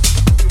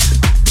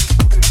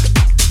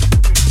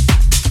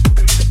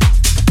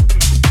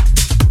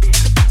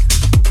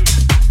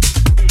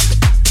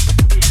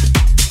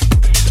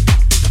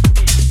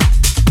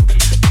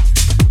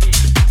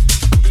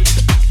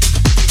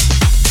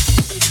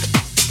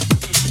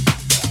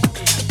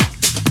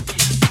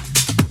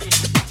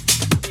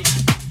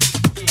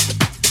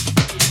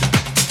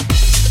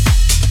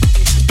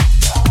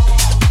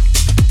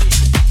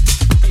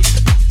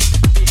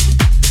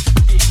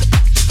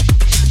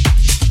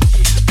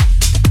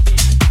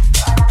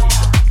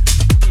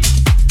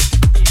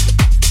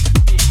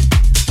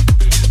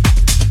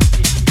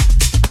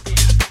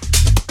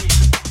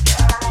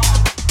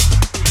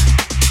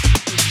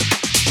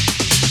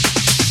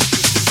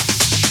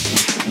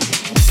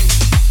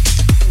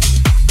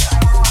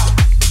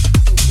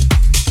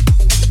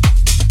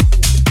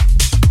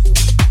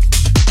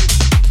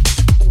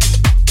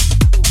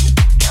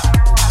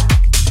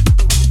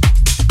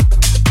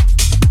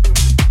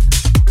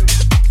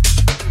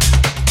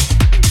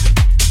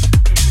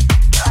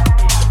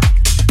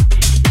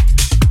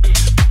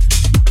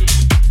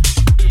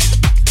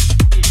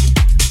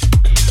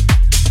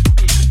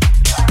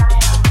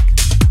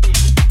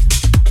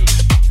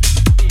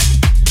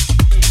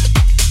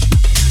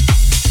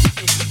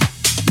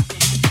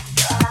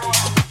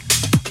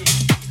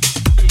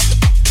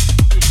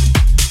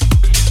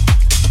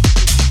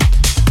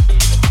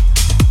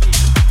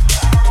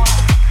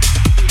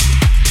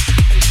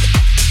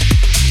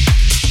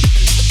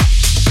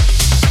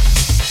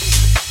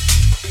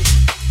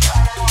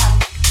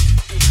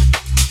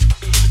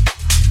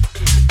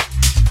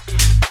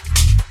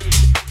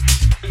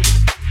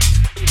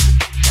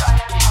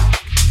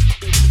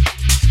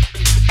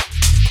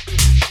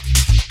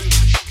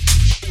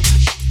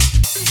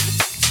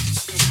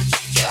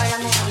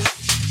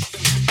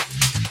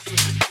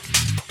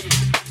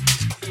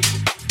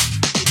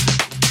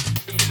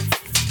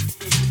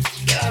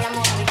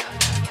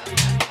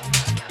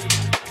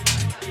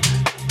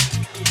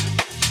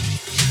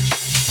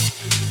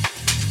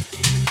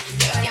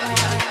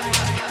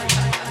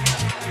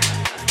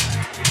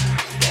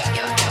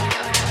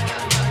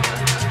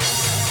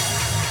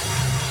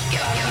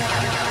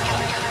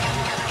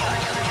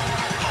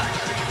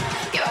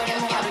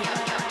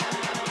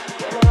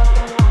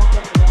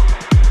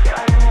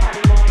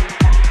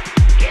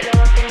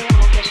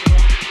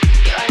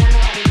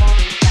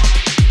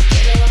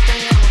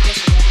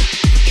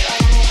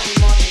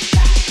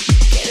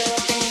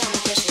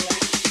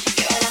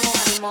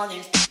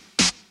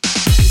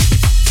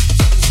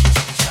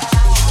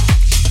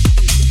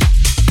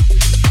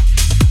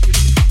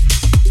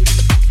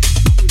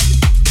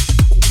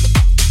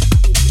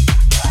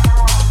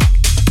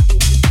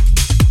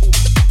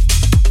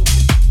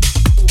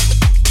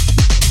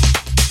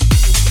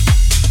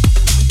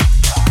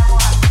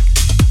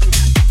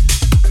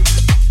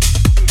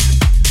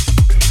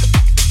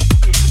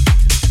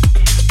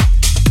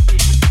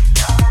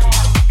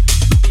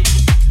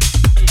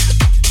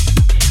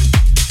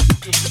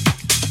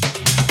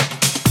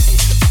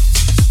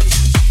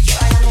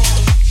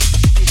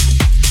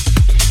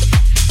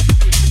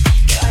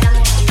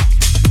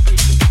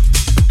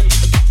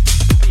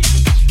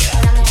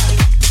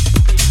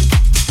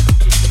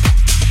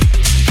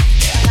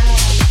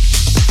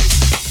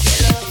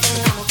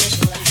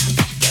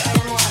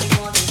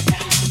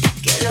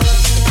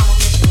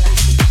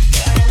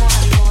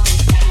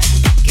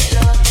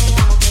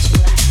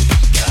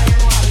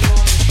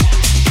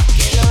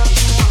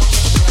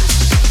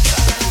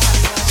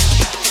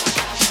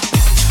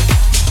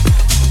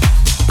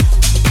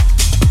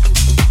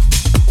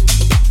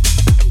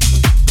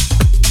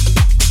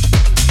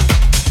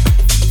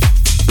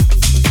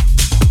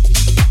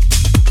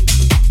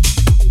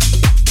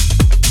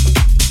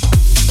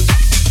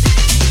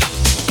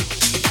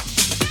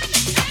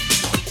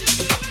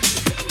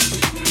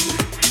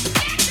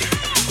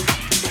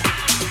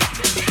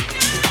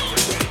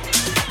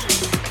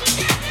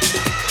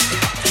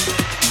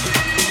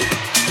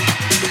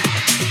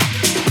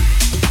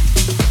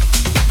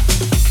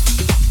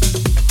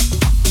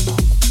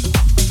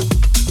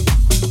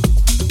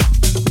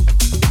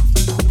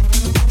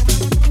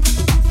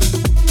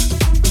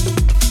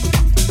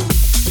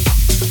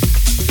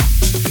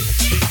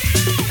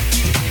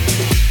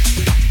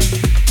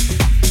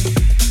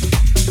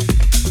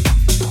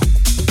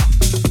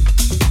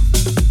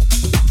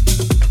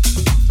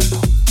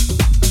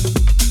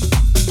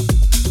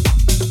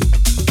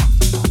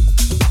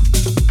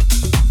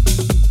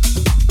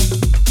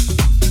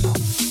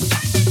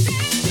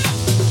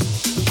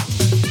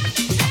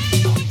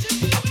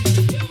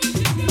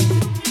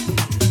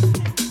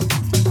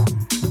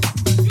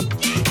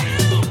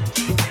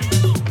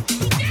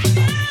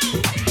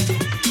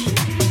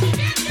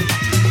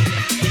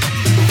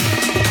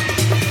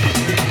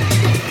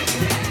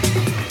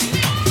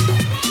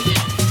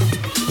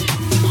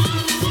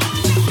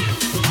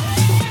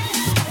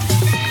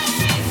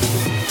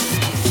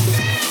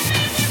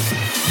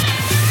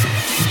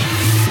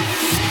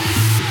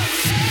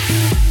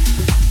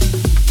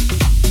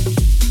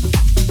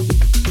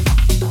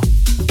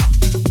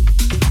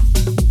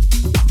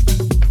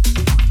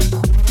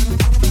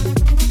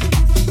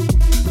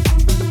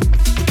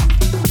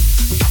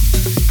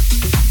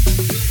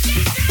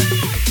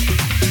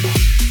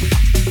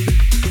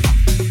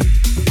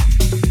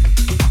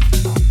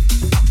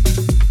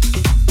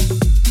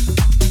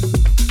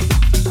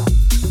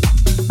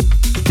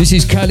 This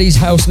is Cali's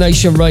House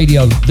Nation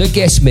Radio, the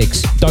guest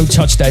mix. Don't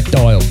touch that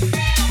dial.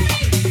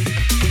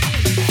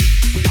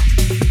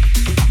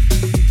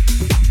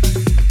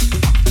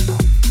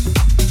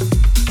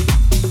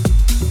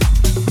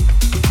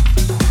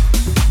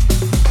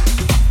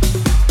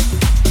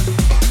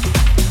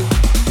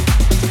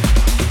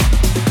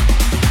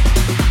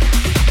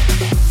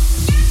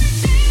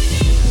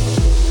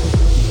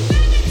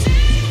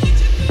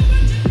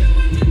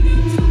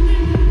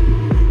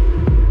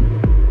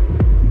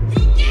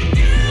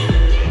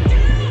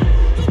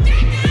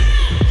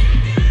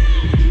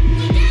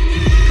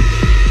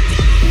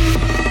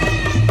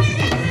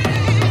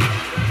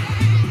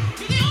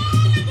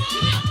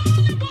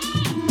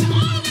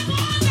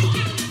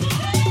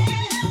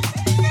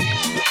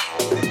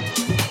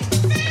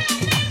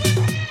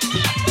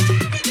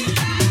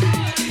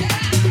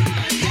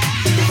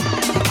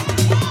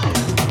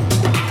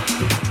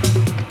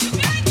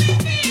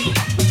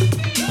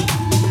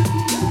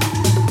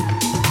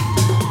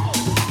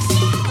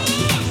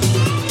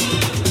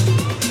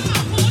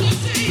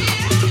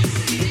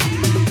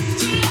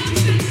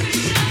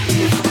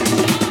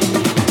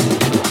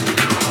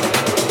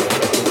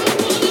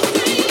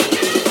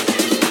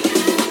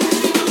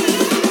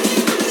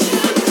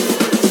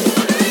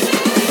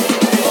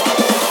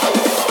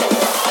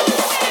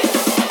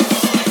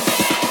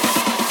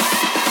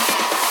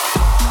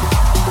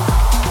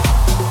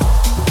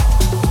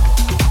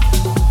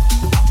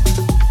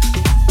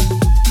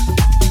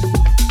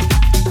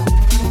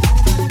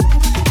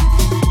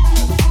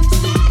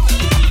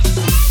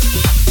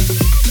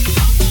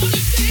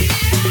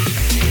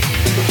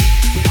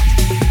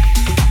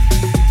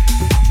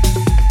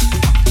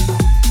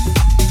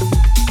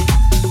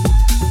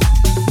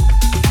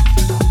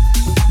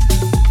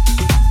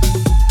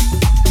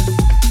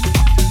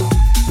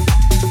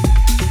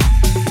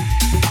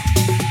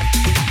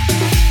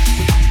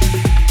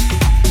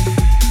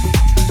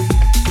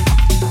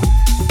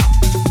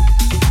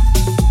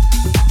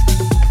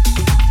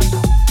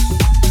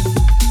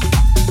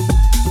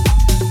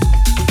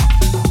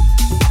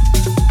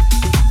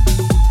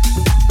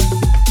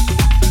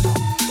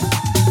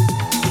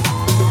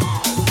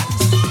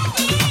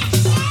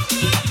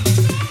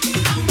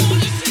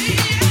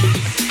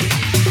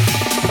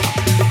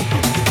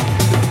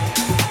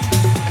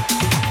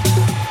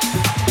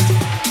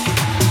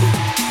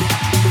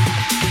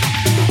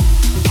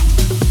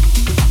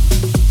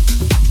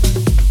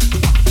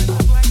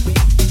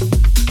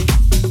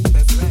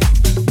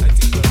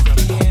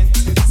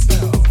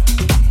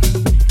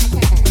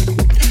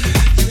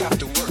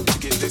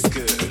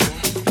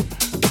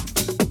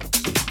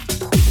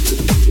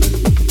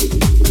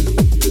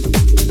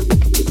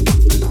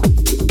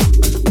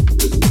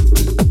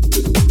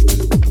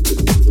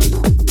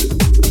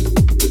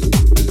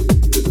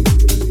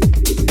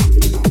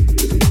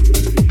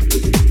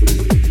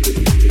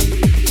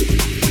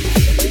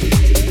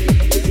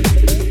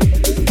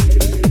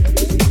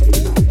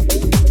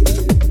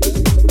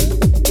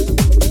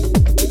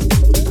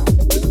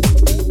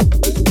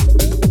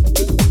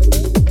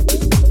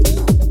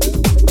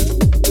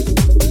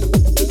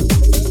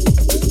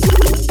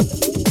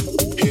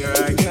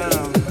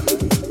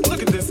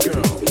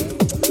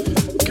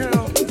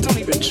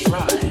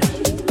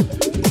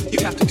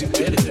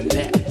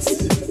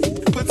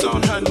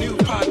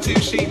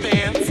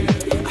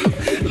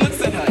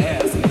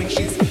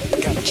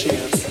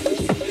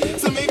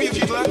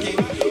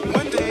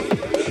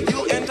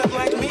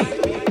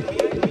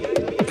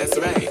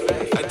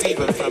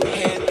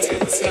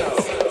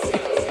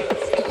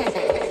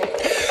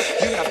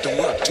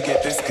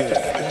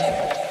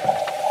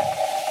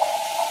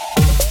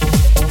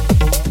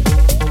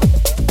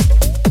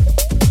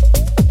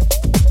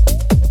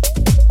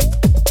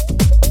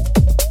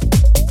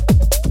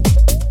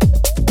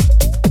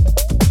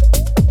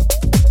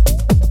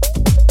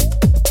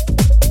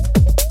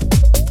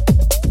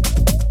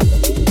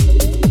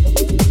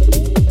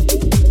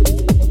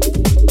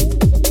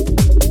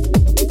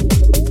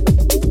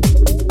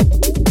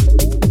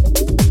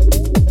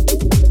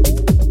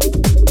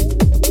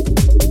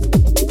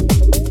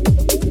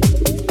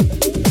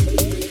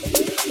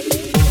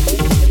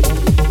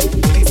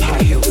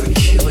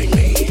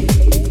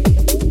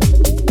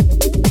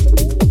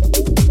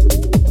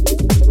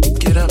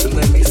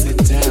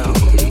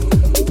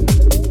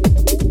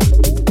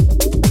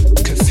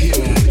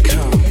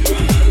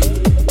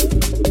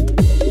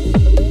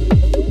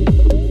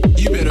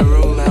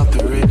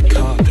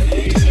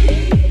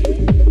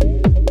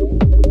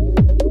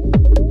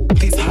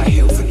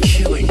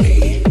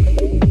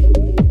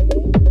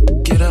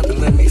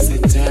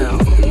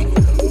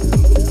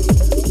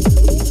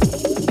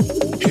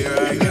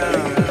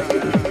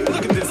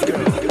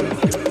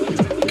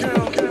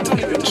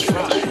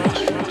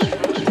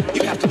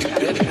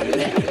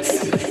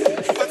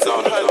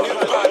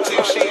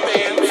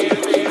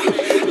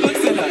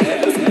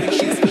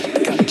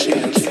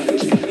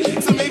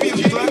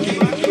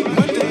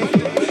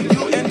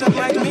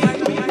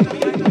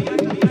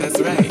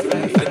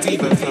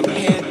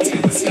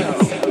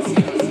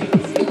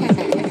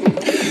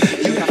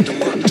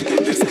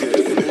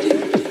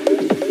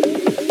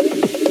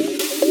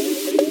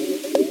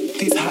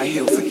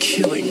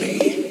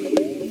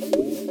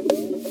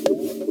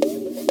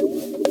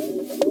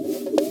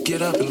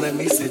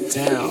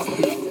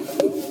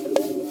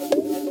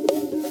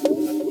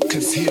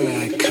 'cause here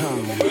I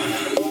come.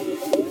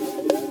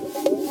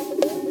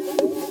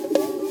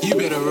 You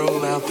better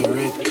roll out the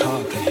red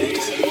carpet.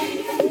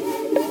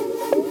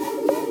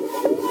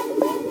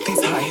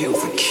 These high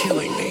heels are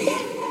killing me.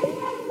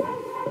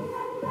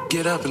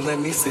 Get up and let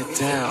me sit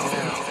down.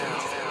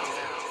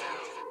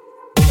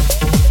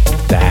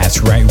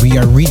 That's right, we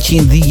are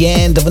reaching the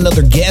end of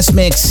another guest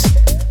mix.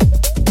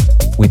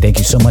 We thank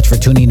you so much for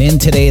tuning in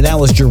today. That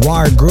was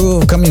Gerard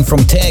Groove coming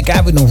from Tech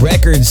Avenue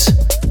Records.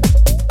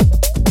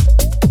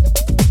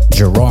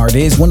 Gerard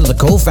is one of the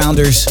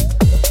co-founders.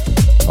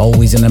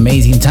 Always an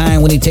amazing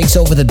time when he takes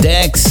over the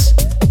decks.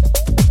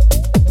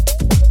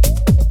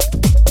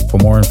 For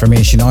more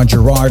information on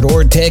Gerard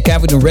or Tech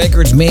Avenue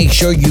Records, make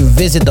sure you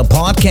visit the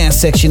podcast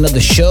section of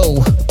the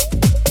show.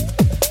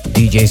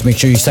 DJs, make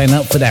sure you sign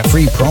up for that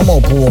free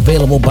promo pool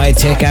available by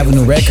Tech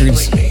Avenue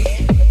Records.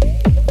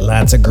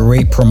 Lots of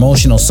great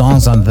promotional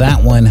songs on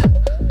that one.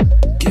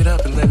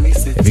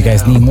 If you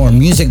guys need more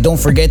music, don't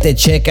forget to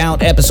check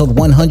out episode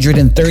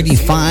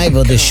 135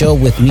 of the show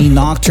with me,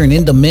 Nocturne,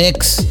 in the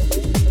mix.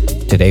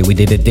 Today we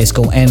did a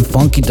disco and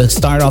funky to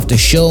start off the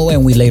show,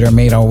 and we later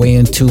made our way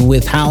into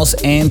with house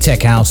and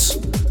tech house.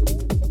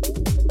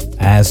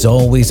 As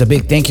always, a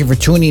big thank you for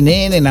tuning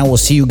in, and I will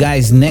see you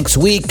guys next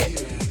week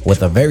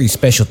with a very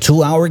special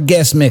 2-hour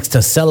guest mix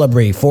to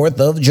celebrate 4th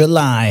of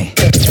July.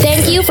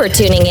 Thank you for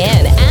tuning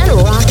in and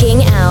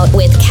rocking out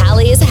with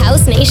Cali's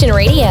HouseNation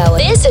Radio.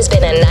 This has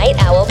been a Night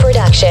Owl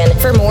production.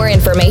 For more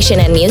information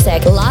and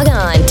music, log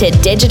on to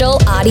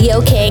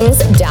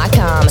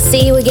digitalaudiokings.com.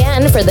 See you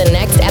again for the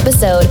next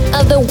episode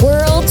of the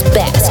world's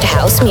best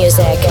house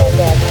music.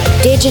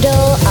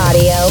 Digital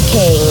Audio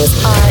Kings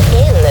are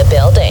in the